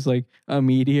flies, like, a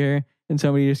meteor and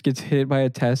somebody just gets hit by a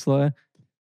Tesla.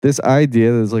 This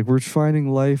idea that's like, we're finding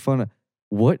life on a.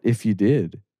 What if you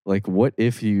did? Like, what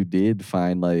if you did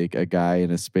find, like, a guy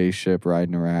in a spaceship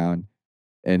riding around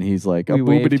and he's like, a We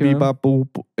wave boopity to beep him? bop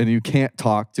boop, and you can't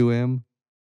talk to him?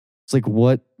 It's like,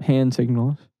 what? Hand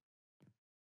signals.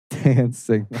 Hand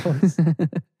signals.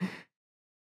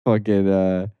 Fucking,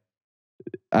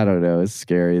 I don't know. It's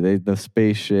scary. The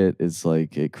space shit is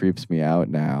like, it creeps me out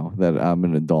now that I'm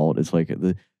an adult. It's like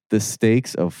the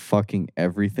stakes of fucking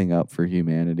everything up for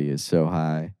humanity is so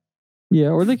high. Yeah,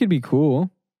 or they could be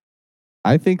cool.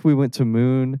 I think we went to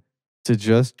moon to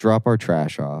just drop our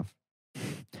trash off.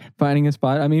 Finding a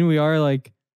spot. I mean,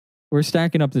 we're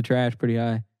stacking up the trash pretty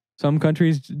high. Some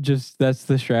countries just, that's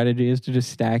the strategy, is to just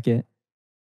stack it.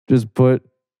 Just put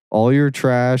all your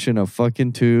trash in a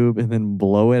fucking tube and then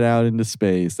blow it out into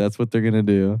space. That's what they're going to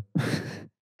do.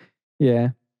 Yeah.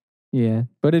 Yeah.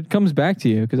 But it comes back to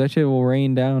you because that shit will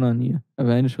rain down on you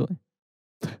eventually.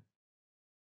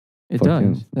 It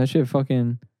Fucking- does. That shit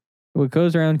fucking, what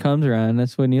goes around comes around.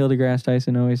 That's what Neil deGrasse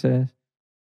Tyson always says.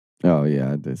 Oh,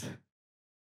 yeah.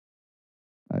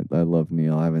 I love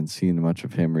Neil. I haven't seen much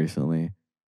of him recently.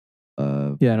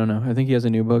 Yeah, I don't know. I think he has a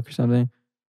new book or something.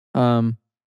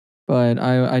 But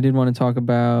I did want to talk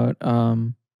about,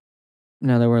 now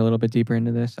that we're a little bit deeper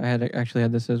into this, I actually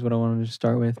had this as what I wanted to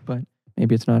start with, but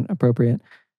maybe it's not appropriate.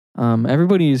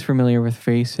 Everybody is familiar with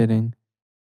face sitting.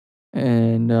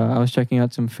 And I was checking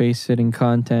out some face sitting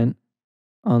content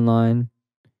online,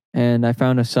 and I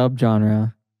found a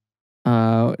subgenre,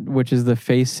 which is the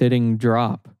face sitting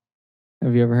drop.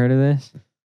 Have you ever heard of this?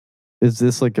 Is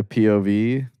this like a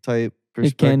POV type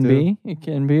perspective? It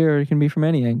can be, or it can be from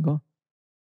any angle.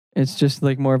 It's just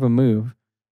like more of a move.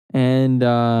 And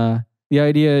the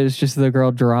idea is just the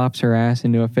girl drops her ass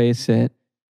into a face sit.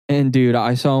 And dude,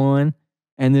 I saw one,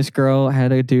 and this girl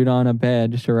had a dude on a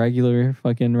bed, just a regular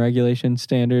fucking regulation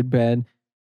standard bed,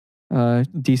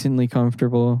 decently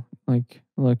comfortable, like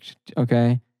looked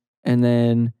okay. And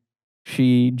then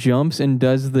she jumps and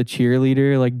does the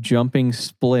cheerleader like jumping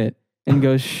split and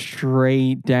goes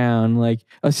straight down, like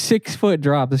a 6-foot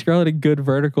drop. This girl had a good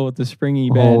vertical with the springy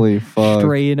bed. Holy fuck.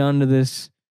 Straight onto this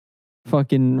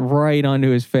fucking right onto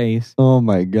his face. Oh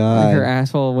my Like God. her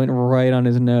asshole went right on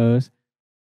his nose.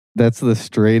 That's the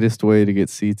straightest way to get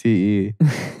CTE.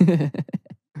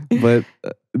 But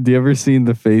do you ever seen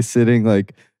the face sitting,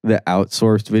 like the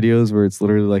outsourced videos where it's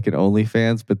literally like an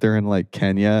OnlyFans, but they're in like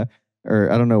Kenya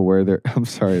or I don't know where they're. I'm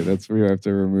sorry, we have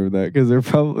to remove that because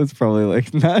it's probably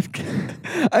like not.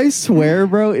 I swear,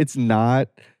 bro, it's not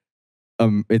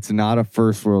a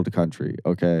first world country.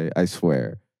 Okay, I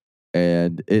swear,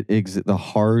 and the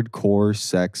hardcore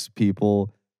sex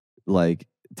people like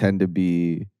tend to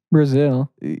be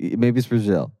Brazil. Maybe it's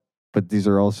Brazil. But these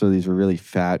are really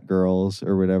fat girls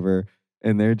or whatever.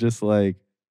 And they're just like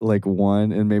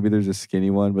one, and maybe there's a skinny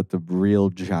one, but the real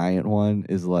giant one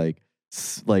is like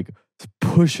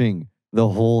pushing the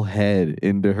whole head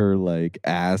into her like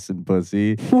ass and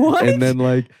pussy. What? And then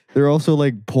like they're also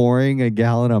like pouring a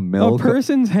gallon of milk. A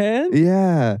person's head?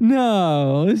 Yeah.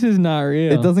 No, this is not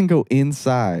real. It doesn't go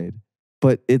inside,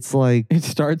 but it's like It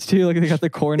starts to like they got the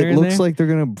corner. it in looks there? like they're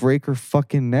gonna break her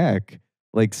fucking neck.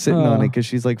 Like sitting on it because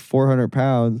she's like 400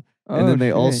 pounds. And then they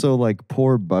shit. also like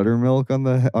pour buttermilk on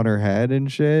her head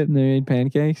and shit. And they made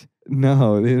pancakes.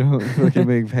 No, they don't fucking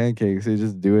make pancakes. They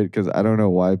just do it because I don't know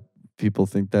why people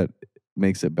think that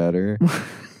makes it better.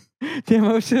 Damn,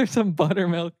 I wish there was some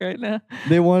buttermilk right now.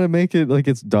 They want to make it like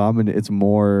it's dominant. It's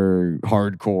more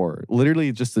hardcore.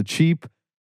 Literally just a cheap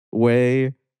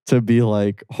way to be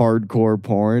like hardcore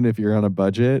porn if you're on a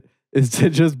budget is to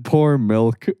just pour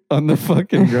milk on the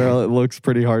fucking girl. It looks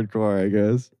pretty hardcore, I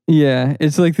guess. Yeah,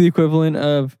 it's like the equivalent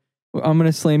of I'm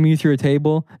gonna slam you through a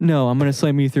table. No, I'm gonna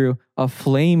slam you through a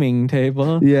flaming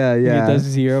table. Yeah, It yeah.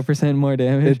 does 0% more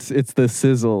damage. It's the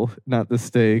sizzle, not the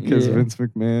steak, as Yeah. Vince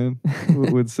McMahon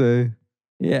would say.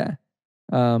 Yeah.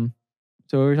 So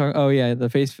we were talking. Oh yeah, the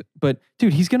face. But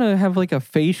dude, he's gonna have like a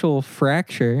facial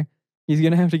fracture. He's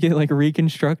gonna have to get like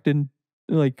reconstructed,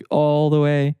 like all the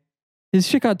way. His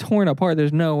shit got torn apart.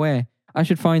 There's no way. I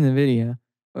should find the video.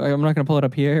 I'm not gonna pull it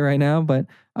up here right now, but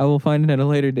I will find it at a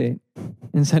later date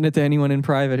and send it to anyone in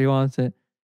private who wants it.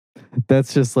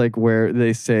 That's just like where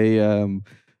they say,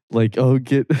 like, oh, you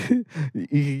can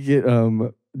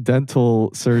get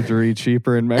dental surgery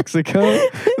cheaper in Mexico.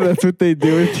 That's what they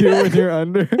do with you when you're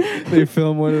under. They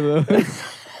film one of those.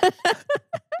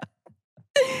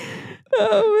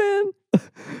 Oh man.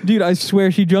 Dude, I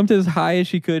swear she jumped as high as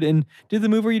she could and did the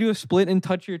move where you do a split and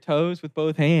touch your toes with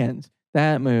both hands.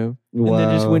 That move. And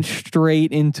then just Wow. went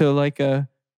straight into like a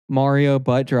Mario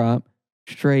butt drop,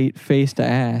 straight face to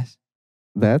ass.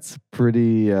 That's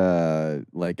pretty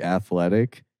like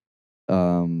athletic.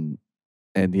 And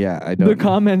yeah, I don't. The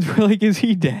comments were like, is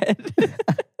he dead?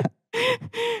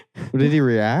 Did he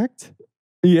react?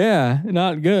 Yeah,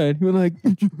 not good. He was like,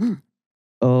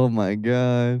 Oh my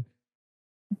god.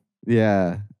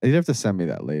 Yeah, you'd have to send me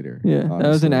that later. yeah, that was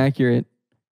honestly. inaccurate.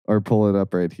 Or pull it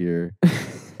up right here.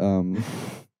 But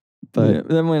But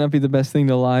that might not be the best thing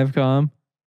to live com.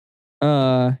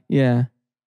 Yeah.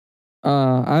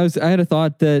 I had a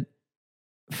thought that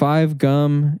Five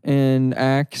Gum and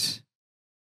Axe,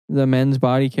 the men's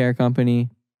body care company,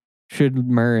 should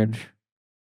merge.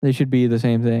 They should be the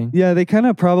same thing. yeah, they kind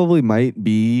of probably might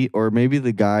be, or maybe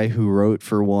the guy who wrote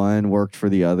for one worked for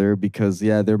the other because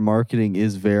yeah, their marketing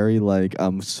is very like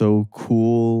I'm so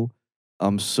cool,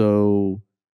 I'm so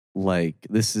like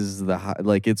this is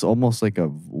like it's almost like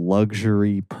a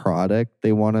luxury product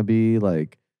they want to be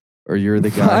like, or you're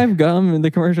the guy. Five Gum and the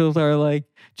commercials are like,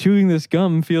 chewing this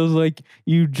gum feels like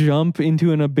you jump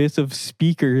into an abyss of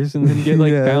speakers and then get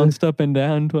like Yeah. bounced up and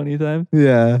down 20 times.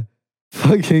 Yeah.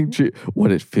 Fucking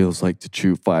what it feels like to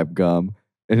chew 5 gum.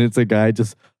 And it's a guy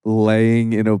just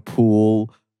laying in a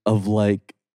pool of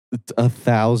like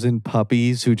 1,000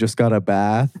 puppies who just got a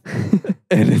bath.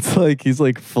 And it's like he's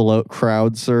like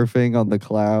crowd surfing on the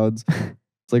clouds.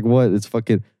 It's like what? It's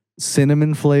fucking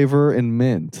cinnamon flavor and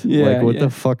mint. Yeah, like what yeah. the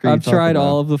fuck are you I've talking tried about?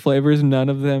 all of the flavors. None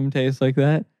of them taste like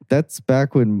that. That's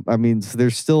back when I mean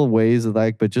there's still ways of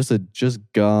like, but just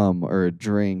gum or a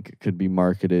drink could be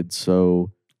marketed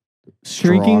so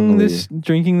strongly.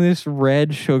 Drinking this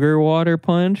red sugar water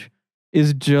punch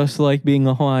is just like being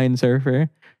a Hawaiian surfer.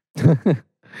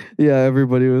 Yeah,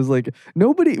 everybody was like,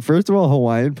 first of all,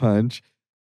 Hawaiian Punch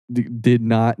did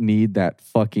not need that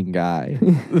fucking guy.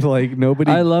 Like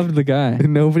nobody I loved the guy.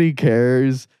 nobody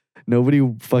cares. Nobody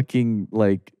fucking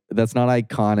like that's not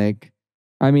iconic.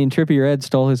 I mean, Trippie Redd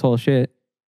stole his whole shit.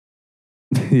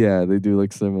 Yeah, they do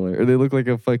look similar. Or they look like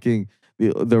a fucking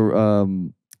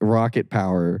the rocket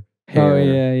power hair. Oh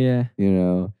yeah, yeah. You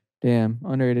know. Damn,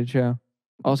 underrated show.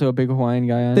 Also a big Hawaiian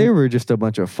guy on They it. were just a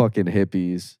bunch of fucking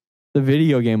hippies. The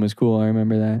video game was cool. I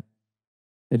remember that.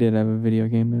 They did have a video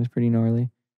game that was pretty gnarly.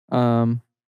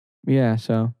 Yeah,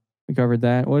 so we covered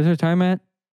that. What is our time at?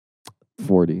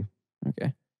 40.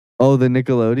 Okay. Oh, the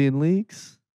Nickelodeon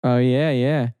leaks? Oh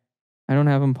yeah. I don't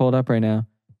have them pulled up right now,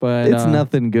 but It's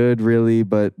nothing good really,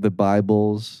 but the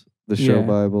Bibles, the show Yeah.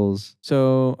 Bibles.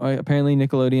 So apparently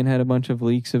Nickelodeon had a bunch of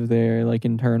leaks of their like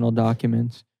internal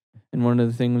documents, and one of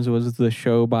the things was the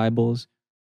show Bibles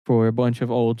for a bunch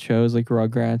of old shows like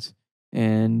Rugrats,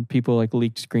 and people like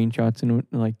leaked screenshots and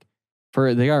like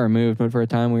they got removed, but for a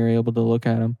time we were able to look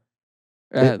at them.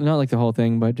 Not like the whole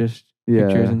thing, but just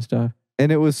pictures and stuff.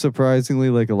 And it was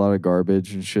surprisingly like a lot of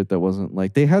garbage and shit that wasn't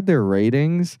like they had their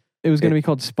ratings. It was gonna be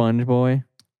called Sponge Boy.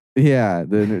 Yeah,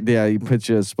 you put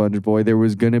you as Sponge Boy. There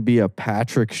was gonna be a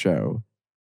Patrick show.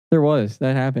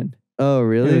 That happened. Oh,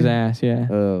 really? It was ass, yeah.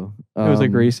 Oh, It was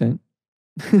like recent.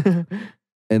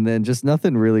 and then just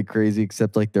nothing really crazy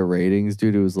except like their ratings,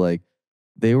 dude. It was like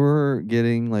they were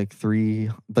getting like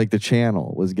the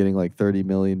channel was getting like 30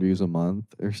 million views a month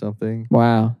or something.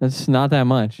 Wow, that's not that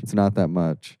much. It's not that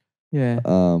much. Yeah,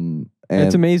 And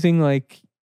it's amazing. Like,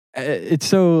 it's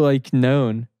so like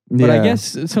known, but I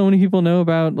guess so many people know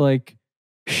about like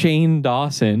Shane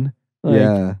Dawson.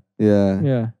 Like,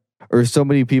 yeah. Or so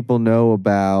many people know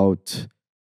about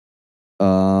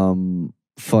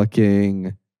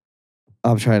fucking.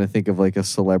 I'm trying to think of like a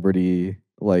celebrity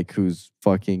like who's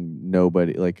fucking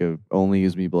nobody, like a Only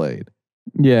Use Me Blade.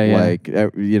 Yeah. Like,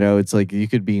 it's like you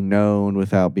could be known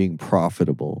without being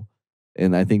profitable.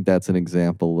 And I think that's an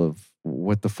example of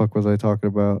what the fuck was I talking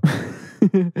about?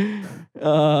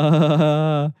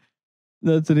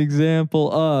 That's an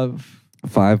example of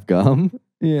Five Gum?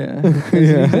 yeah. It's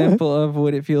an example of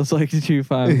what it feels like to chew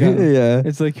 5 gum. Yeah.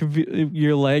 It's like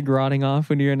your leg rotting off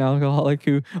when you're an alcoholic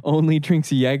who only drinks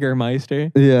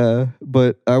Jägermeister. Yeah.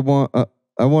 But I want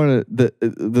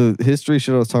the history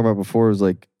shit I was talking about before was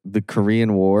like the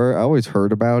Korean War. I always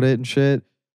heard about it and shit.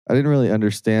 I didn't really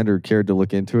understand or cared to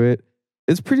look into it.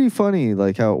 It's pretty funny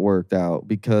like how it worked out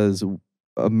because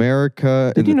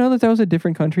America. Did you know that was a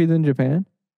different country than Japan?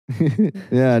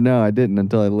 Yeah, no, I didn't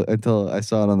until I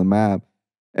saw it on the map.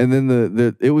 And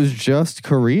then it was just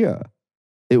Korea.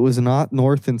 It was not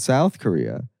North and South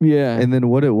Korea. Yeah. And then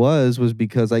what it was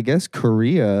because I guess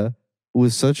Korea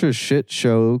was such a shit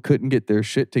show, couldn't get their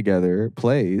shit together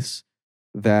place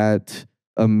that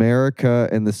America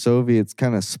and the Soviets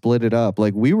kind of split it up.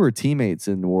 Like we were teammates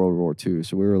in World War II.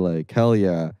 So we were like, hell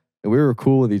yeah. And we were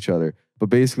cool with each other. But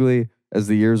basically, as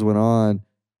the years went on,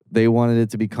 they wanted it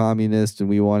to be communist and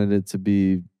we wanted it to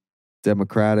be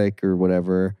democratic or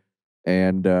whatever.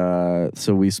 And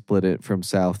so we split it from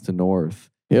south to north.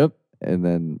 Yep. And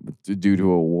then due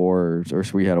to a war, or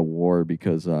so we had a war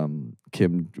because the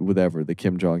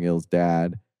Kim Jong-il's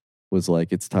dad was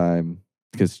like, it's time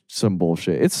because some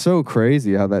bullshit. It's so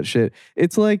crazy how that shit.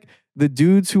 It's like the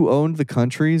dudes who owned the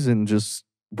countries and just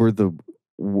were the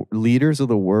leaders of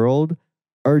the world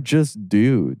are just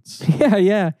dudes.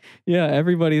 Yeah.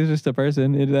 Everybody is just a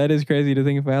person. That is crazy to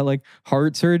think about. Like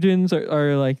heart surgeons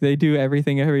are like they do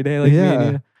everything every day. Like me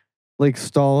and you. Like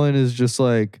Stalin is just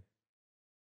like,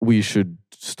 we should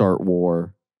start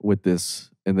war with this.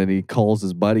 And then he calls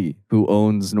his buddy who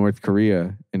owns North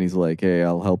Korea and he's like, hey,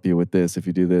 I'll help you with this if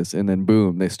you do this. And then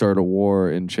boom, they start a war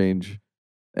and change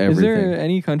everything. Is there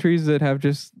any countries that have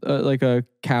just like a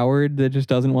coward that just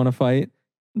doesn't want to fight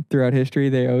throughout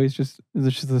history? It's just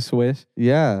the Swiss.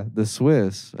 Yeah, the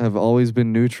Swiss have always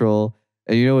been neutral.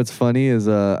 And you know what's funny is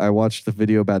I watched the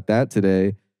video about that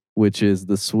today, which is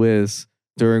the Swiss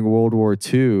during World War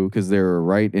II, because they were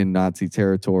right in Nazi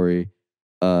territory.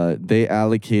 They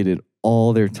allocated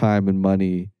all their time and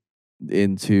money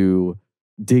into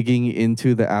digging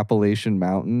into the Appalachian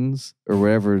Mountains or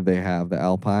wherever they have the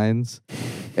Alpines.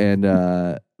 And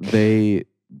they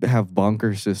have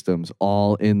bunker systems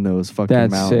all in those fucking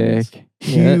mountains. Sick.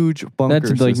 Huge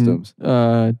bunker systems.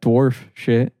 Dwarf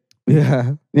shit.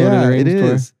 Yeah. Lord of the It Rings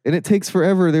is. And it takes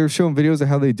forever. They were showing videos of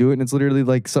how they do it, and it's literally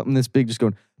like something this big just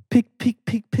going pick, pick,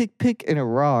 pick, pick, pick in a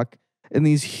rock. And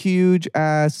these huge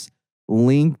ass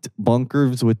linked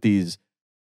bunkers with these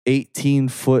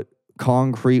 18-foot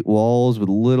concrete walls with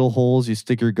little holes you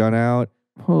stick your gun out.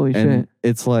 Holy And shit.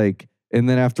 it's like, and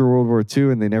then after World War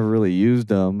II, and they never really used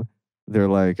them, they're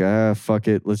like, fuck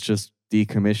it, let's just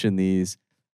decommission these.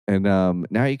 And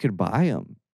now you could buy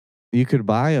them. You could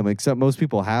buy them, except most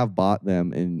people have bought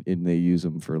them and they use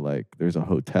them for like, there's a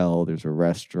hotel, there's a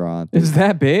restaurant. Is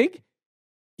that big?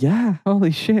 Yeah,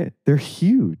 Holy shit. they're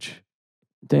huge.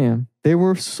 Damn. They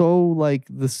were so like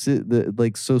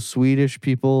so Swedish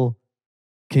people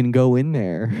can go in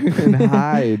there and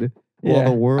hide while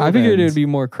the world I figured ends. it'd be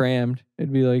more crammed.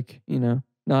 It'd be like,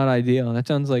 not ideal. That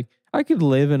sounds like I could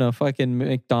live in a fucking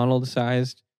McDonald's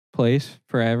sized place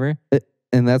forever.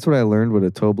 And that's what I learned what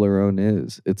a Toblerone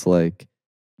is. It's like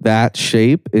that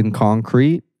shape in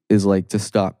concrete is like to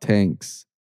stop tanks.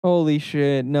 Holy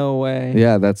shit! No way.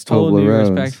 Yeah, that's Whole new Toblerones.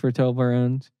 respect for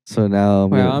Toblerones. So now,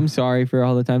 Wow, I'm sorry for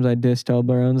all the times I dissed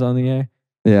Toblerones on the air.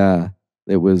 yeah,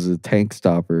 it was tank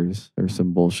stoppers or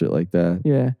some bullshit like that.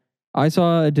 Yeah. I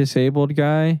saw a disabled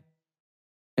guy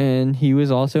and he was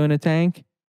also in a tank.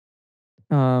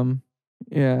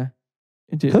 Yeah.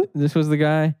 This was the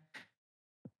guy.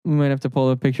 We might have to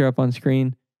pull a picture up on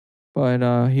screen.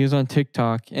 But he was on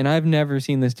TikTok and I've never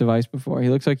seen this device before. He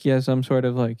looks like he has some sort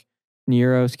of like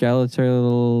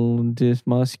neuroskeletal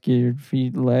dysmuscular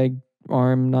feet, leg,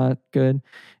 arm, not good.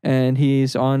 And he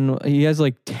has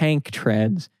like tank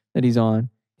treads that he's on.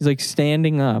 He's like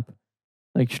standing up,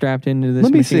 like strapped into this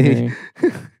Let me machinery. see.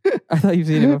 I thought you've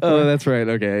seen it before. Oh, that's right.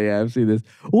 Okay, yeah, I've seen this.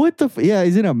 What the? Yeah,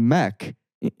 he's in a mech.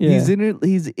 Yeah. He's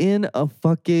in a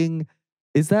fucking.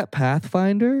 Is that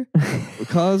Pathfinder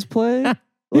cosplay?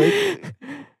 Like,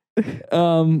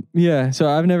 yeah. So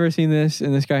I've never seen this,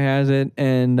 and this guy has it,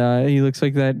 and he looks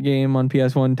like that game on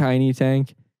PS1, Tiny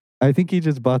Tank. I think he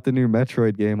just bought the new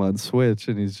Metroid game on Switch,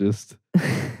 and he's just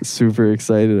super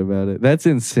excited about it. That's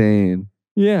insane.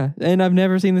 Yeah, and I've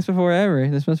never seen this before ever.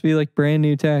 This must be like brand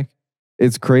new tech.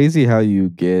 It's crazy how you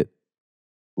get,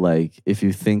 like, if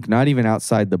you think not even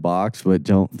outside the box, but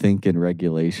don't think in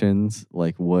regulations,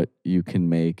 like what you can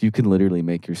make. You can literally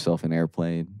make yourself an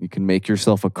airplane. You can make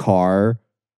yourself a car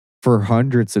for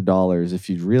hundreds of dollars if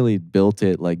you really built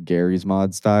it like Gary's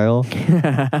Mod style.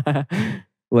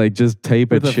 Like just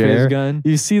tape With a a chair. fizz gun.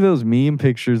 You see those meme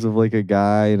pictures of like a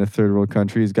guy in a third world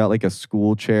country. He's got like a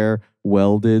school chair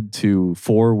welded to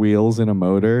 4 wheels and a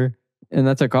motor. And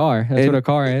that's a car. That's what a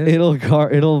car is.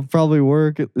 It'll probably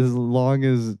work as long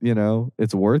as,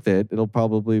 it's worth it. It'll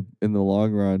probably in the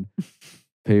long run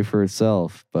pay for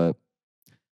itself. But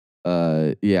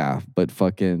but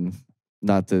fucking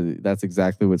that's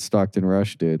exactly what Stockton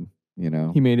Rush did,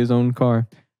 He made his own car.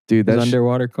 Dude, His that's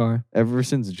underwater car. ever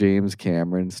since James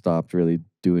Cameron stopped really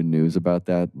doing news about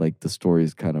that, like the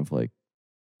story's kind of like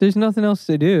There's nothing else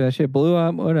to do. That shit blew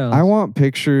up. What else? I want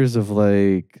pictures of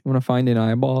like want to find an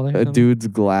eyeball or a something? dude's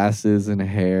glasses and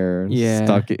hair Yeah.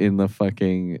 stuck in the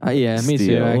fucking Yeah, me too,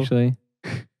 steel. actually.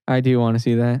 I do want to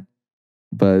see that.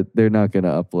 But they're not going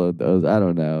to upload those. I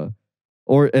don't know.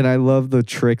 And I love the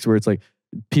tricks where it's like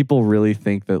people really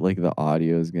think that like the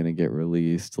audio is going to get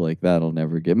released. Like that'll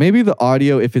never get. Maybe the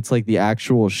audio, if it's like the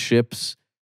actual ships,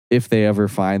 if they ever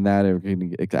find that or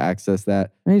can access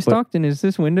that. Hey, Stockton, is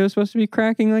this window supposed to be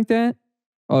cracking like that?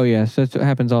 Oh, yes. That's what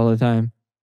happens all the time.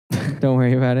 Don't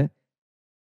worry about it.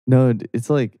 No, it's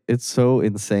like, it's so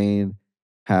insane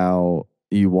how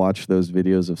you watch those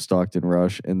videos of Stockton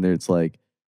Rush and there's like,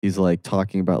 he's like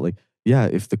talking about like, yeah,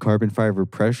 if the carbon fiber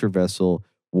pressure vessel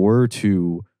were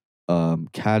to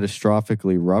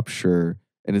catastrophically rupture,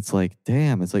 and it's like,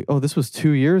 damn, it's like, oh, this was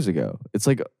 2 years ago. It's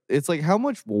like how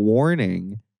much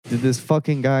warning did this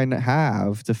fucking guy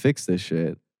have to fix this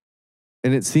shit?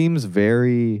 And it seems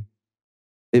it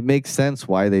makes sense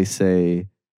why they say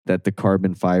that the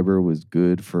carbon fiber was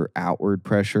good for outward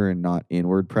pressure and not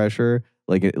inward pressure.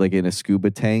 Like in a scuba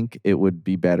tank, it would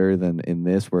be better than in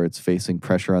this where it's facing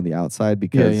pressure on the outside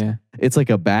because it's like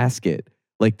a basket.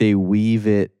 Like they weave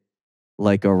it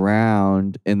like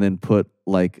around and then put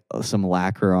like some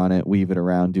lacquer on it, weave it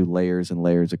around, do layers and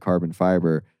layers of carbon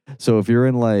fiber. So if you're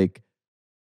in like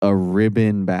a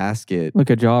ribbon basket, Like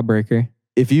a jawbreaker.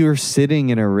 if you're sitting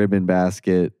in a ribbon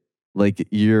basket, like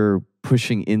you're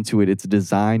pushing into it, it's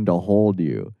designed to hold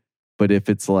you. But if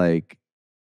it's like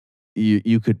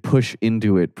you could push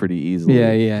into it pretty easily.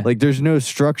 Yeah. Like there's no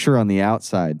structure on the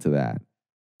outside to that.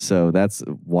 So that's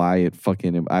why it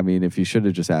fucking, I mean, if you should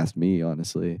have just asked me,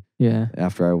 honestly, Yeah.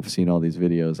 after I've seen all these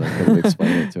videos, I could have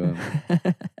explained it to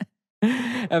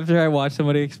him. After I watched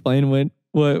somebody explain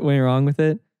what went wrong with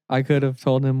it, I could have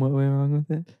told him what went wrong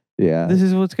with it. Yeah. This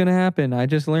is what's going to happen. I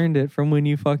just learned it from when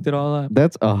you fucked it all up.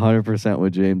 That's 100%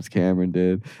 what James Cameron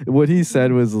did. What he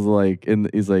said was like,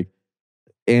 he's like,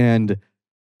 and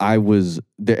I was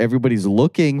there. Everybody's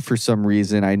looking for some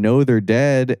reason. I know they're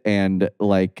dead, and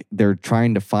like they're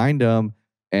trying to find them.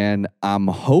 And I'm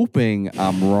hoping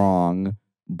I'm wrong,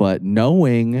 but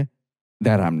knowing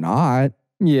that I'm not,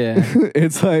 Yeah.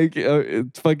 it's like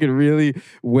it's fucking really.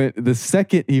 When the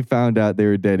second he found out they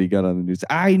were dead, he got on the news.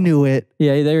 I knew it.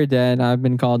 Yeah, they were dead. I've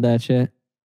been called that shit.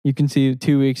 You can see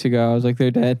 2 weeks ago, I was like, they're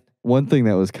dead. One thing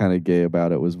that was kind of gay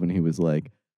about it was when he was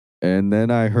like, and then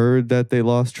I heard that they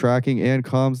lost tracking and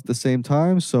comms at the same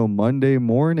time. So Monday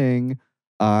morning,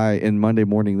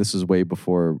 this is way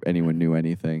before anyone knew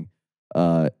anything.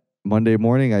 Monday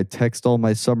morning, I text all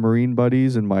my submarine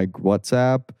buddies in my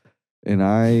WhatsApp, and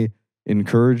I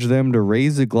encourage them to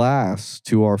raise a glass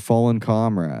to our fallen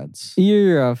comrades.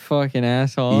 You're a fucking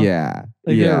asshole. Yeah.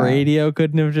 Like yeah. the radio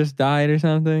couldn't have just died or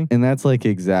something. And that's like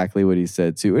exactly what he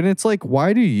said too. And it's like,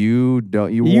 why do you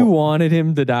You wanted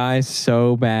him to die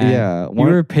so bad. Yeah. You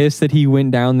were pissed that he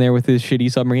went down there with his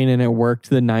shitty submarine and it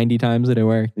worked the 90 times that it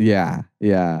worked. Yeah.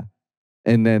 Yeah.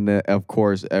 And then of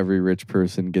course every rich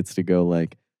person gets to go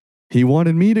like, he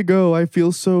wanted me to go. I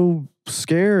feel so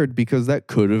scared because that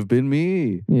could have been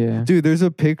me. Yeah. Dude, there's a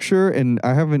picture and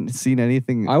I haven't seen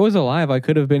anything. I was alive. I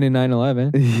could have been in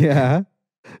 9/11. Yeah.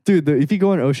 Dude, if you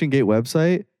go on Ocean Gate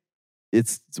website,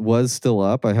 it was still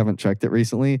up. I haven't checked it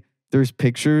recently. There's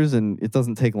pictures and it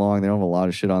doesn't take long. They don't have a lot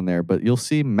of shit on there, but you'll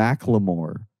see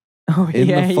Macklemore Oh, in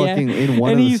yeah, the fucking in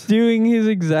one and of he's doing his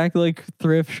exact like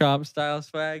thrift shop style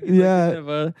swag. He's Yeah. Like, kind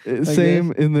of like same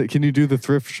this. in the can you do the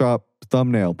thrift shop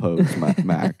thumbnail pose,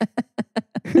 Mac?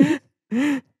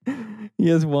 He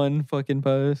has one fucking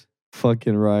pose.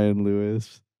 Fucking Ryan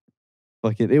Lewis.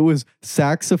 Fucking it was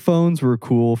saxophones were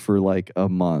cool for like a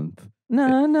month.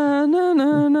 No, no, no,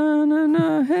 no, no, no,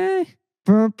 no. Hey.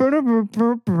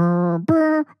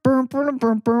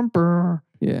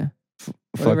 Yeah.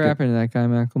 Whatever Fucking, happened to that guy,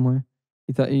 Macklemore?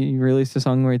 He thought he released a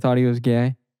song where he thought he was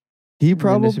gay. he then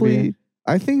probably disappeared.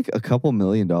 I think a couple $1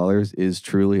 million is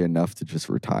truly enough to just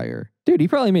retire. Dude, he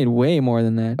probably made way more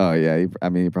than that. Oh yeah, he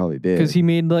probably did. Because he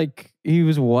made like, he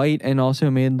was white and also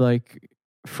made like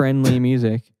friendly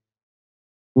music.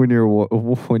 when you're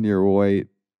white.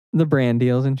 The brand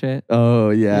deals and shit. Oh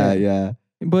yeah, Yeah. yeah.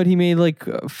 But he made like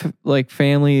like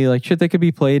family, like shit that could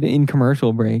be played in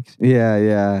commercial breaks. Yeah,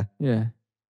 yeah. Yeah.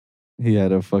 He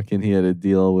had a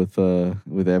deal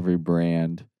with every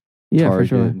brand. Yeah, Target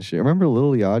for sure. and shit. Remember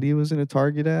Lil Yachty was in a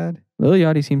Target ad? Lil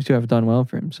Yachty seems to have done well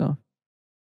for himself.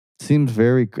 Seems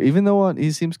very, even though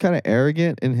he seems kind of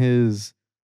arrogant in his,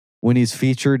 when he's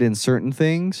featured in certain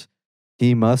things,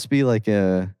 he must be like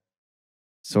a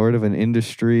sort of an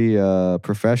industry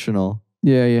professional.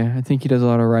 Yeah, yeah. I think he does a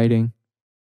lot of writing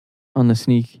on the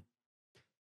sneak.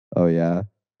 Oh yeah.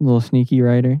 Little sneaky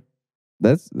writer.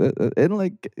 And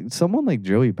like someone like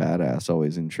Joey Badass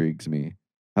always intrigues me.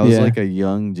 I was Yeah. like a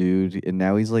young dude and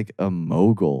now he's like a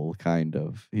mogul kind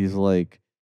of. He's like,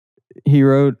 He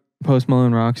wrote Post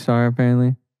Malone Rockstar,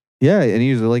 apparently. yeah, and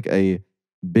he's like a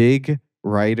big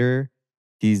writer.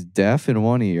 He's deaf in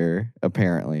one ear,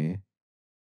 apparently.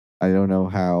 I don't know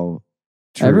how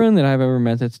true. Everyone that I've ever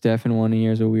met that's deaf in one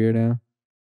ear is a weirdo.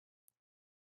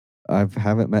 I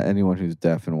haven't met anyone who's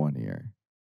deaf in one ear.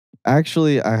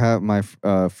 Actually, I have my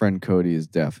friend Cody is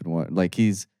deaf in one. Like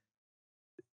he's.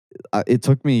 It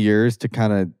took me years to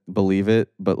kind of believe it,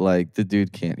 but like the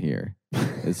dude can't hear.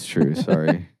 It's true.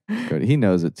 Sorry, Cody. He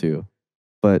knows it too.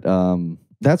 But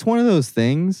that's one of those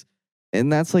things,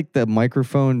 and that's like the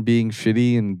microphone being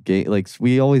shitty and gay. Like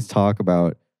we always talk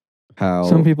about how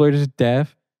Some people are just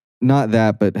deaf. not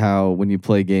that, but how when you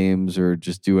play games or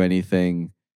just do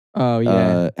anything. Oh,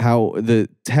 yeah. How the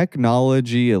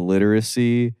technology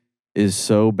illiteracy is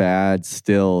so bad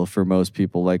still for most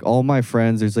people. Like all my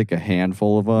friends, there's like a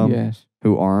handful of them Yes.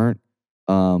 who aren't.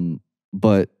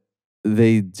 But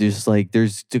they just like,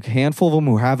 there's a handful of them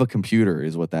who have a computer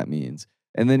is what that means.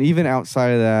 And then even outside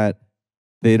of that,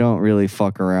 they don't really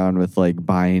fuck around with like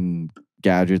buying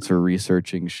gadgets or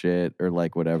researching shit or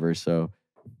like whatever. So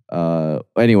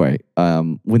anyway,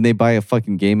 when they buy a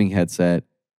fucking gaming headset,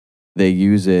 they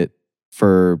use it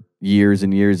for years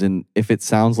and years. And if it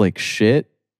sounds like shit,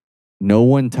 no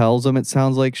one tells them it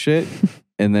sounds like shit.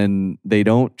 And then they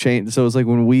don't change. So it's like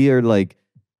when we are like,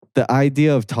 the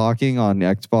idea of talking on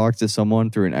Xbox to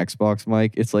someone through an Xbox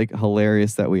mic, it's like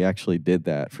hilarious that we actually did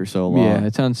that for so long. Yeah,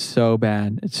 it sounds so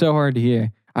bad. It's so hard to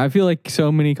hear. I feel like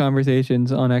so many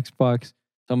conversations on Xbox,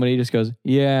 somebody just goes,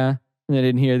 yeah, and they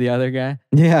didn't hear the other guy.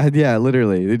 Yeah,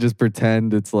 literally. They just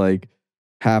pretend it's like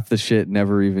half the shit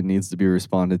never even needs to be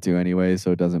responded to anyway,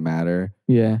 so it doesn't matter.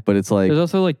 Yeah. But it's like, There's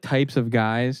also like types of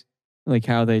guys, like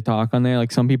how they talk on there.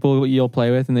 Like some people you'll play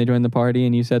with and they join the party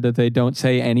and you said that they don't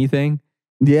say anything.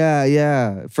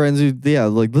 yeah. Friends who,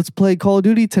 like, let's play Call of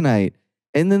Duty tonight.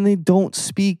 And then they don't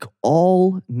speak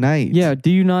all night. Yeah, do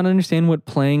you not understand what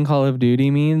playing Call of Duty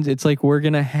means? It's like we're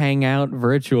going to hang out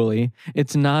virtually.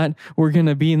 It's not we're going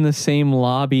to be in the same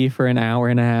lobby for an hour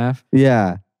and a half.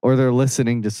 Yeah. Or they're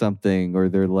listening to something, or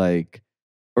they're like,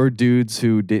 or dudes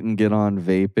who didn't get on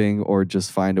vaping or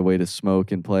just find a way to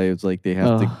smoke and play. It's like they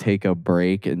have to Ugh. take a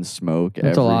break and smoke.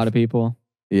 That's a lot of people.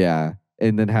 Yeah.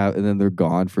 And then they're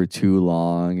gone for too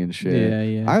long and shit.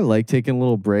 Yeah. I like taking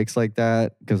little breaks like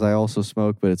that because I also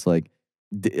smoke, but it's like,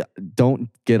 don't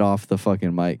get off the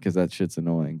fucking mic because that shit's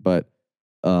annoying. But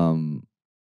the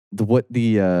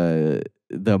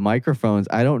the microphones,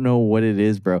 I don't know what it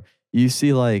is, bro. You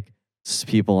see like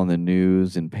people on the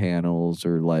news and panels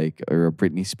or a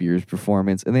Britney Spears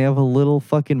performance, and they have a little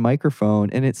fucking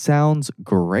microphone and it sounds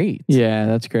great. Yeah,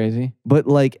 that's crazy. But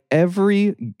like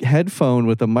every headphone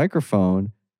with a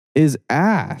microphone is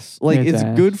ass. Like it's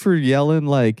ass. good for yelling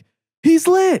like, he's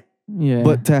lit. Yeah.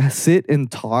 But to sit and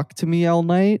talk to me all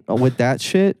night with that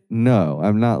shit, no,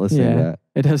 I'm not listening to that.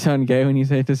 It does sound gay when you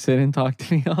say to sit and talk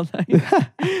to me all night.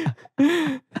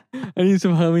 I need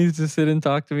some homies to sit and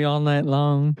talk to me all night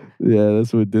long. Yeah,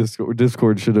 that's what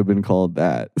Discord should have been called.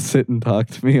 That sit and talk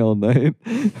to me all night.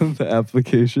 The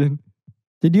application.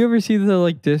 Did you ever see the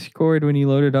like Discord when you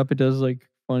load it up? It does like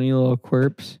funny little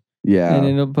quirps. Yeah,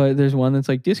 And but there's one that's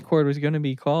like Discord was going to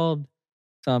be called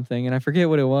something, and I forget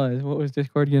what it was. What was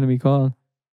Discord going to be called?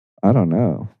 I don't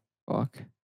know. Fuck.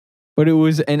 But it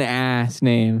was an ass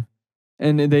name.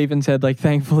 And they even said, like,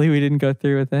 thankfully we didn't go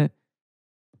through with it.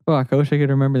 Fuck, I wish I could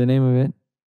remember the name of it.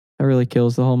 That really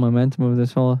kills the whole momentum of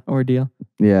this whole ordeal.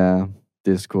 Yeah,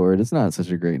 Discord. It's not such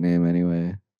a great name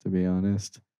anyway, to be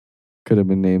honest. Could have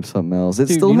been named something else. It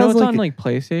Dude, still you know has it's like on like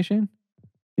PlayStation?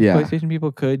 yeah. PlayStation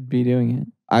people could be doing it.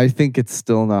 I think it's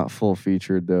still not full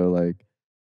featured though. Like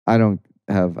I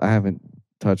haven't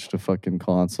touched a fucking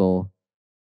console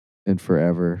in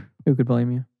forever. Who could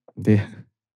blame you? Yeah.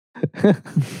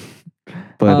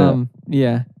 But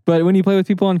yeah. But when you play with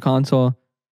people on console,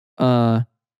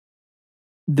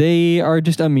 they are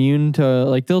just immune to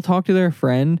like they'll talk to their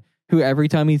friend who every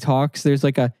time he talks there's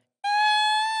like a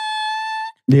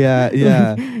yeah,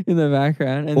 in the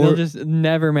background and they'll just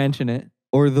never mention it.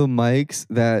 Or the mics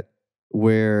that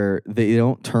where they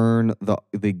don't turn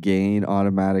the gain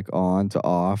automatic on to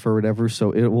off or whatever,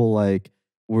 so it will like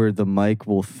where the mic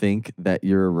will think that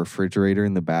your refrigerator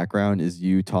in the background is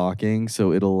you talking,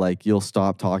 so it'll like you'll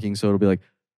stop talking, so it'll be like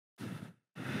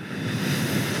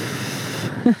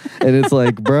and it's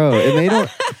like, bro, and they don't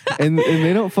and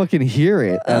they don't fucking hear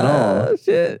it at all. Oh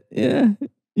shit. Yeah.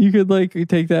 You could like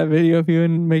take that video of you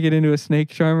and make it into a snake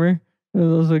charmer. That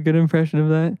was also a good impression of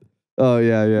that. Oh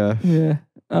yeah.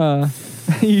 Yeah.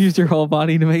 You used your whole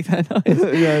body to make that noise.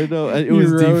 Yeah, I know. It You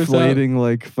was rose deflating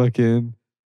like fucking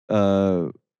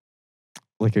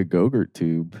like a Go-Gurt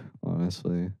tube,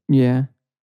 honestly. Yeah.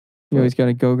 You always got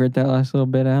to go-gurt that last little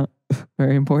bit out.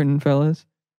 Very important, fellas,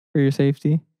 for your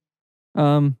safety.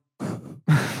 Fuck.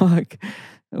 What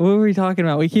were we talking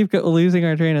about? We keep losing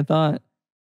our train of thought.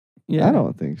 Yeah. I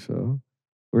don't think so.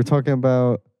 We're talking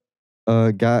about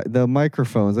the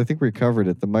microphones. I think we covered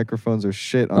it. The microphones are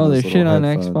shit on Oh, those they're little shit on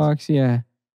headphones. Xbox, yeah.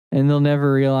 And they'll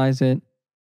never realize it.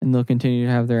 And they'll continue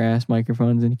to have their ass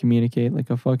microphones and communicate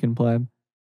like a fucking pleb.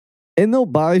 And they'll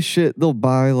buy shit. They'll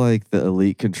buy like the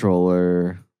Elite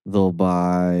controller. They'll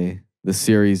buy the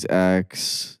Series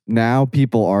X. Now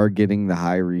people are getting the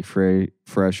high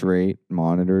refresh rate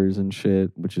monitors and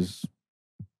shit, which is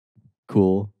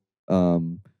cool.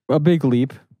 A big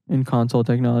leap in console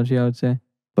technology, I would say.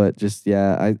 But just,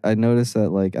 yeah, I noticed that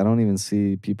like I don't even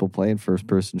see people playing first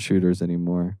person shooters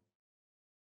anymore.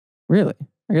 Really?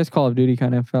 I guess Call of Duty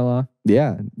kind of fell off.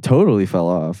 Yeah, totally fell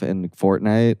off. And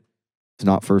Fortnite, it's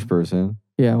not first person.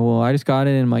 Yeah, well, I just got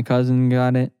it and my cousin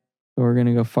got it. So we're going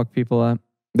to go fuck people up.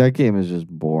 That game is just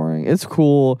boring. It's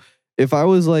cool. If I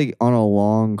was like on a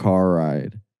long car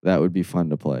ride, that would be fun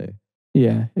to play.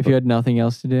 Yeah, if you had nothing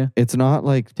else to do. It's not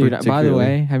like Dude, by the particularly-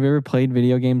 way, have you ever played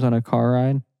video games on a car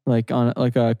ride? Like on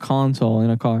like a console in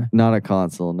a car? Not a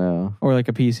console, no. Or like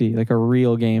a PC, like a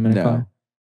real game in a No. car?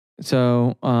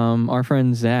 So, our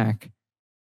friend Zach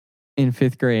in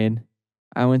 5th grade,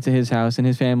 I went to his house and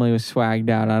his family was swagged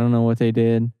out. I don't know what they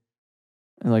did.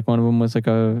 Like one of them was like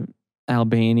a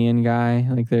Albanian guy,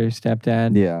 like their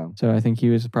stepdad. Yeah. So I think he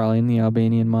was probably in the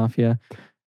Albanian mafia,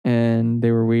 and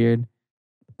they were weird.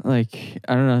 Like,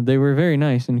 I don't know. They were very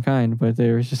nice and kind, but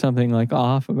there was just something like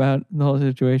off about the whole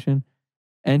situation.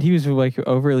 And he was like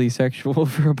overly sexual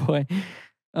for a boy.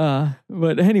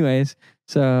 But anyways,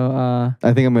 so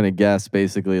I think I'm going to guess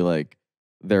basically like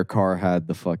their car had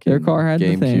the fucking Their car had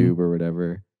the thing. GameCube or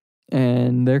whatever.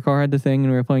 and their car had the thing,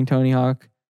 and we were playing Tony Hawk,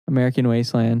 American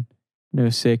Wasteland. And it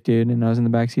was sick, dude. And I was in the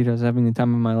backseat. I was having the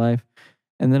time of my life.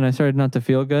 And then I started not to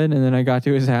feel good. And then I got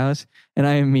to his house, and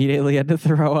I immediately had to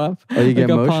throw up. Oh, you get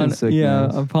motion upon, sickness. Yeah,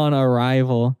 upon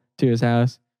arrival to his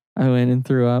house, I went and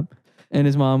threw up. And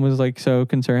his mom was like so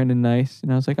concerned and nice.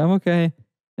 And I was like, I'm okay.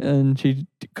 And she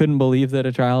couldn't believe that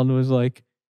a child was like,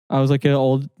 I was like an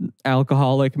old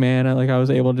alcoholic man. I was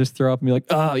able to just throw up and be like,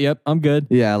 oh, yep, I'm good.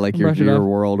 Yeah, like your Brush it off.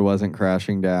 world wasn't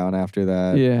crashing down after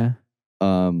that. Yeah.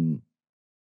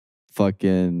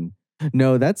 Fucking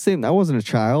No, that wasn't a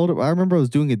child. I remember I was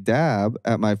doing a dab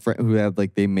at my friend who had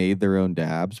like they made their own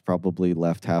dabs, probably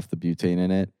left half the butane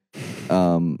in it.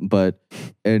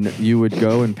 And you would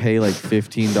go and pay like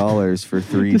 $15 for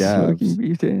 3 Just smoking dabs.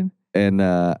 butane. And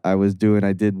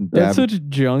I did That's dab. such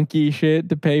junky shit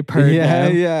to pay per Yeah,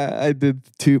 dab. yeah. I did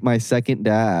my second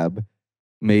dab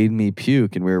made me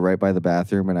puke, and we were right by the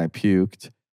bathroom, and I puked.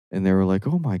 And they were like,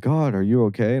 "Oh my God, are you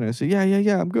okay?" And I said, "Yeah,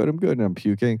 I'm good. And I'm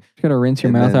puking. You gotta rinse your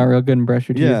And mouth then- out real good and brush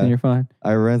your teeth, Yeah. and you're fine.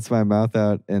 I rinsed my mouth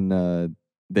out, and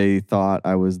they thought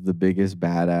I was the biggest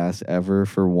badass ever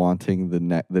for wanting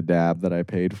the dab that I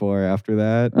paid for after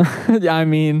that. I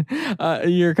mean,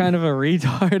 you're kind of a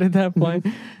retard at that point.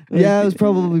 Yeah, it was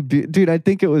probably, dude, I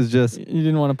think it was just, You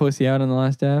didn't want to pussy out on the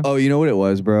last dab. oh, you know what it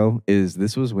was, bro?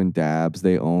 This was when dabs,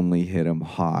 they only hit them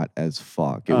hot as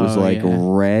fuck. It was Oh, like yeah.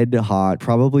 red hot,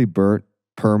 probably burnt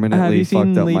permanently. Have you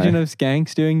seen fucked up Legion my, of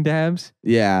Skanks doing dabs?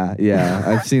 Yeah.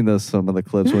 I've seen some of the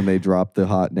clips when they drop the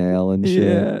hot nail and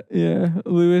shit. Yeah.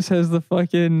 Lewis has the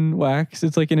fucking wax.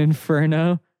 It's like an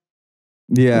inferno. Like,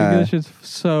 Yeah. that shit's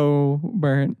so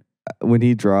burnt. When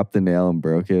he dropped the nail and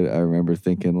broke it, I remember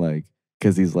thinking like,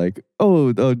 because he's like,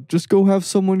 oh, just go have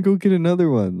someone go get another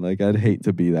one. Like, I'd hate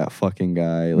to be that fucking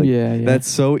guy. Like, yeah. that's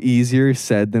so easier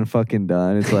said than fucking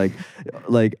done. It's like,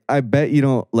 I bet you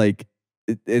don't like,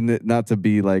 and not to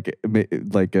be like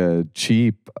a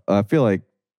cheap. I feel like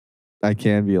I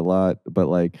can be a lot, but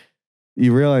like,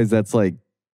 you realize that's like,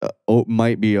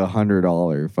 might be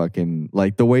 $100 fucking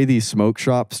like the way these smoke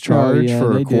shops charge yeah,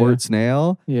 for they a do. quartz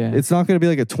nail. Yeah. It's not going to be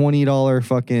like a $20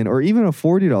 fucking, or even a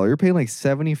 $40. You're paying like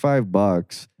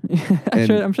 $75.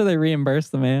 I'm sure they reimburse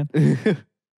the man. I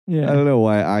Yeah. don't know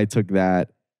why I took that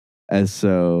as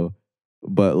so,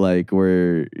 but like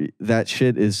where that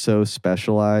shit is so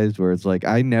specialized where it's like,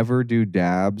 I never do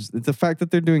dabs. It's the fact that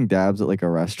they're doing dabs at like a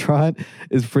restaurant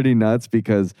is pretty nuts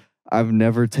because I've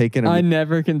never taken I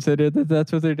never considered that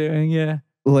that's what they're doing. Yeah.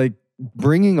 like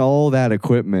bringing all that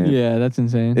equipment. Yeah, that's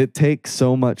insane. It takes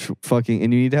so much fucking,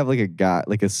 and you need to have like a guy,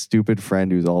 like a stupid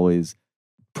friend who's always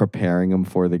preparing them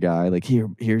for the guy. Like,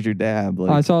 here's your dab.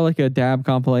 Like, I saw like a dab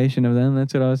compilation of them.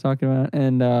 That's what I was talking about.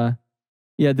 And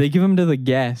yeah, they give them to the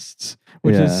guests,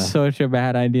 which Yeah. is such a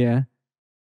bad idea.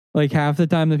 Like half the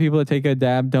time, the people that take a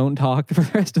dab don't talk for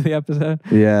the rest of the episode.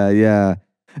 yeah.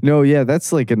 No, yeah,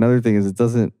 that's like another thing is it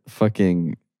doesn't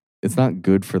fucking, it's not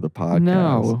good for the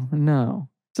podcast. No.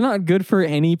 It's not good for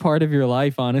any part of your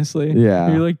life, honestly.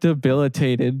 Yeah. You're like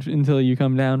debilitated until you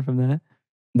come down from that.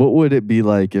 What would it be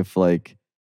like if like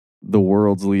the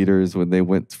world's leaders, when they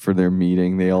went for their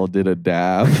meeting, they all did a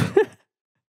dab?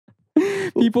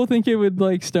 People think it would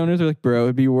like stoners are like, bro,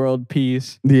 it'd be world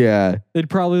peace. Yeah. They'd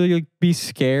probably like be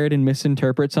scared and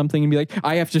misinterpret something and be like,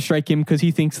 I have to strike him because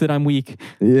he thinks that I'm weak.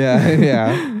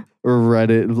 Yeah. Or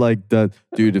Reddit, like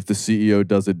dude, if the CEO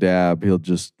does a dab, he'll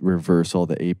just reverse all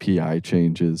the API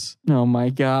changes. Oh my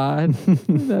God.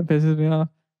 That pisses me off.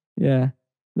 Yeah.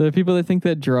 The people that think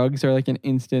that drugs are like an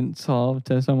instant solve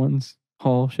to someone's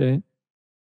whole shit.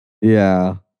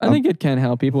 Yeah. I think it can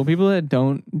help people. People that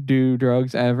don't do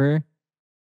drugs ever,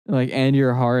 like, and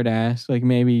you're hard ass, like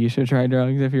maybe you should try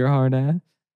drugs if you're hard ass.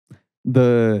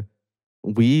 The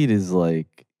weed is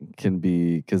like, can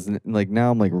be, because like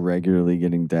now I'm like regularly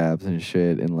getting dabs and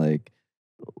shit. And like,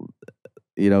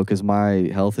 you know, because my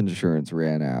health insurance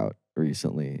ran out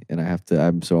recently and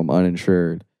I'm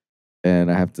uninsured.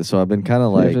 And so I've been kind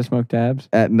of You have like to smoke dabs.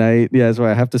 at night. Yeah, that's why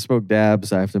I have to smoke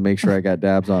dabs. I have to make sure I got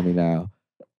dabs on me now.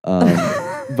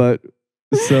 But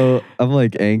so I'm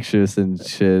like anxious and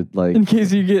shit. Like, In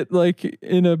case you get like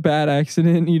in a bad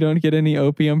accident, you don't get any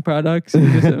opium products.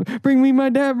 You just, bring me my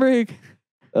dab break.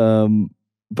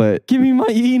 but Give me my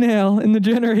e-nail in the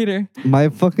generator. my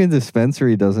fucking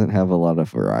dispensary doesn't have a lot of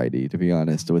variety, to be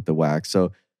honest, with the wax.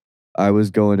 So I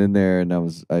was going in there and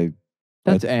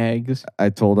That's eggs. I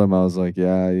told him, I was like,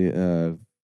 yeah,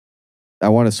 I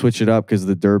want to switch it up because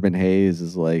the Durban haze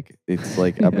is like, it's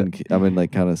like I've been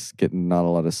like kind of getting not a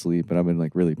lot of sleep and I've been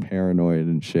like really paranoid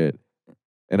and shit.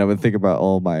 And I've been thinking about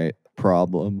all my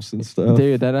problems and stuff.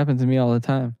 Dude, that happens to me all the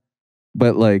time.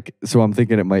 But like, so I'm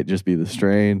thinking it might just be the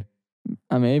strain.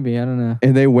 Maybe. I don't know.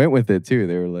 And they went with it too.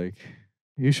 They were like,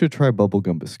 you should try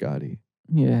bubblegum biscotti.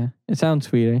 Yeah. It sounds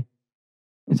sweet, eh?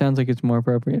 It sounds like it's more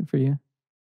appropriate for you.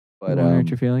 But It won't hurt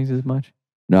your feelings as much.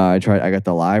 no, I got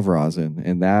the live rosin,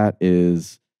 and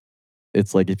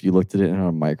it's like if you looked at it on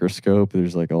a microscope,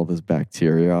 there's like all this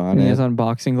bacteria on And he it. has on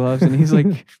boxing gloves and he's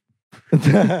like,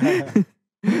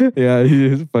 Yeah, he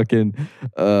is fucking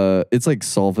it's like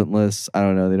solventless. I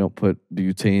don't know, they don't put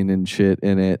butane and shit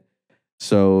in it.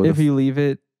 So if you leave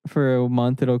it for a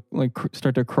month, it'll like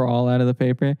start to crawl out of the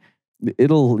paper.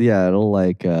 it'll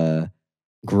like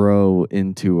grow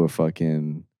into a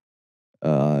fucking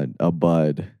a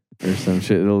bud or some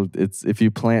shit. It's if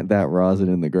you plant that rosin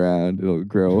in the ground, it'll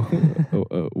grow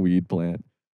a weed plant.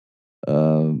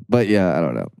 But yeah, I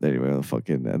don't know. Anyway,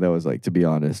 that was like, to be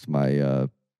honest, my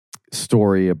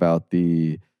story about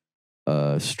the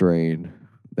strain.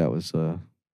 That was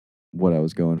what I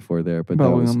was going for there. But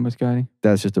Bubblegum biscotti.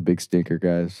 that's just a big stinker,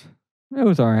 guys. It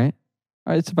was all right.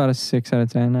 It's about a 6 out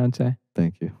of 10, I would say.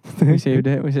 Thank you. We saved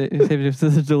it. We saved it for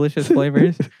the delicious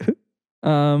flavors.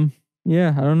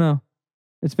 Yeah, I don't know.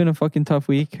 It's been a fucking tough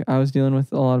week. I was dealing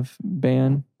with a lot of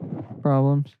band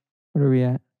problems. What are we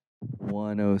at?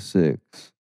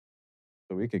 106.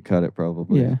 So we could cut it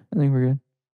probably. Yeah, I think we're good.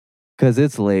 Because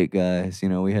it's late, guys. You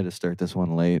know, we had to start this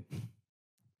one late.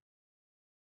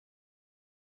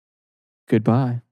 Goodbye.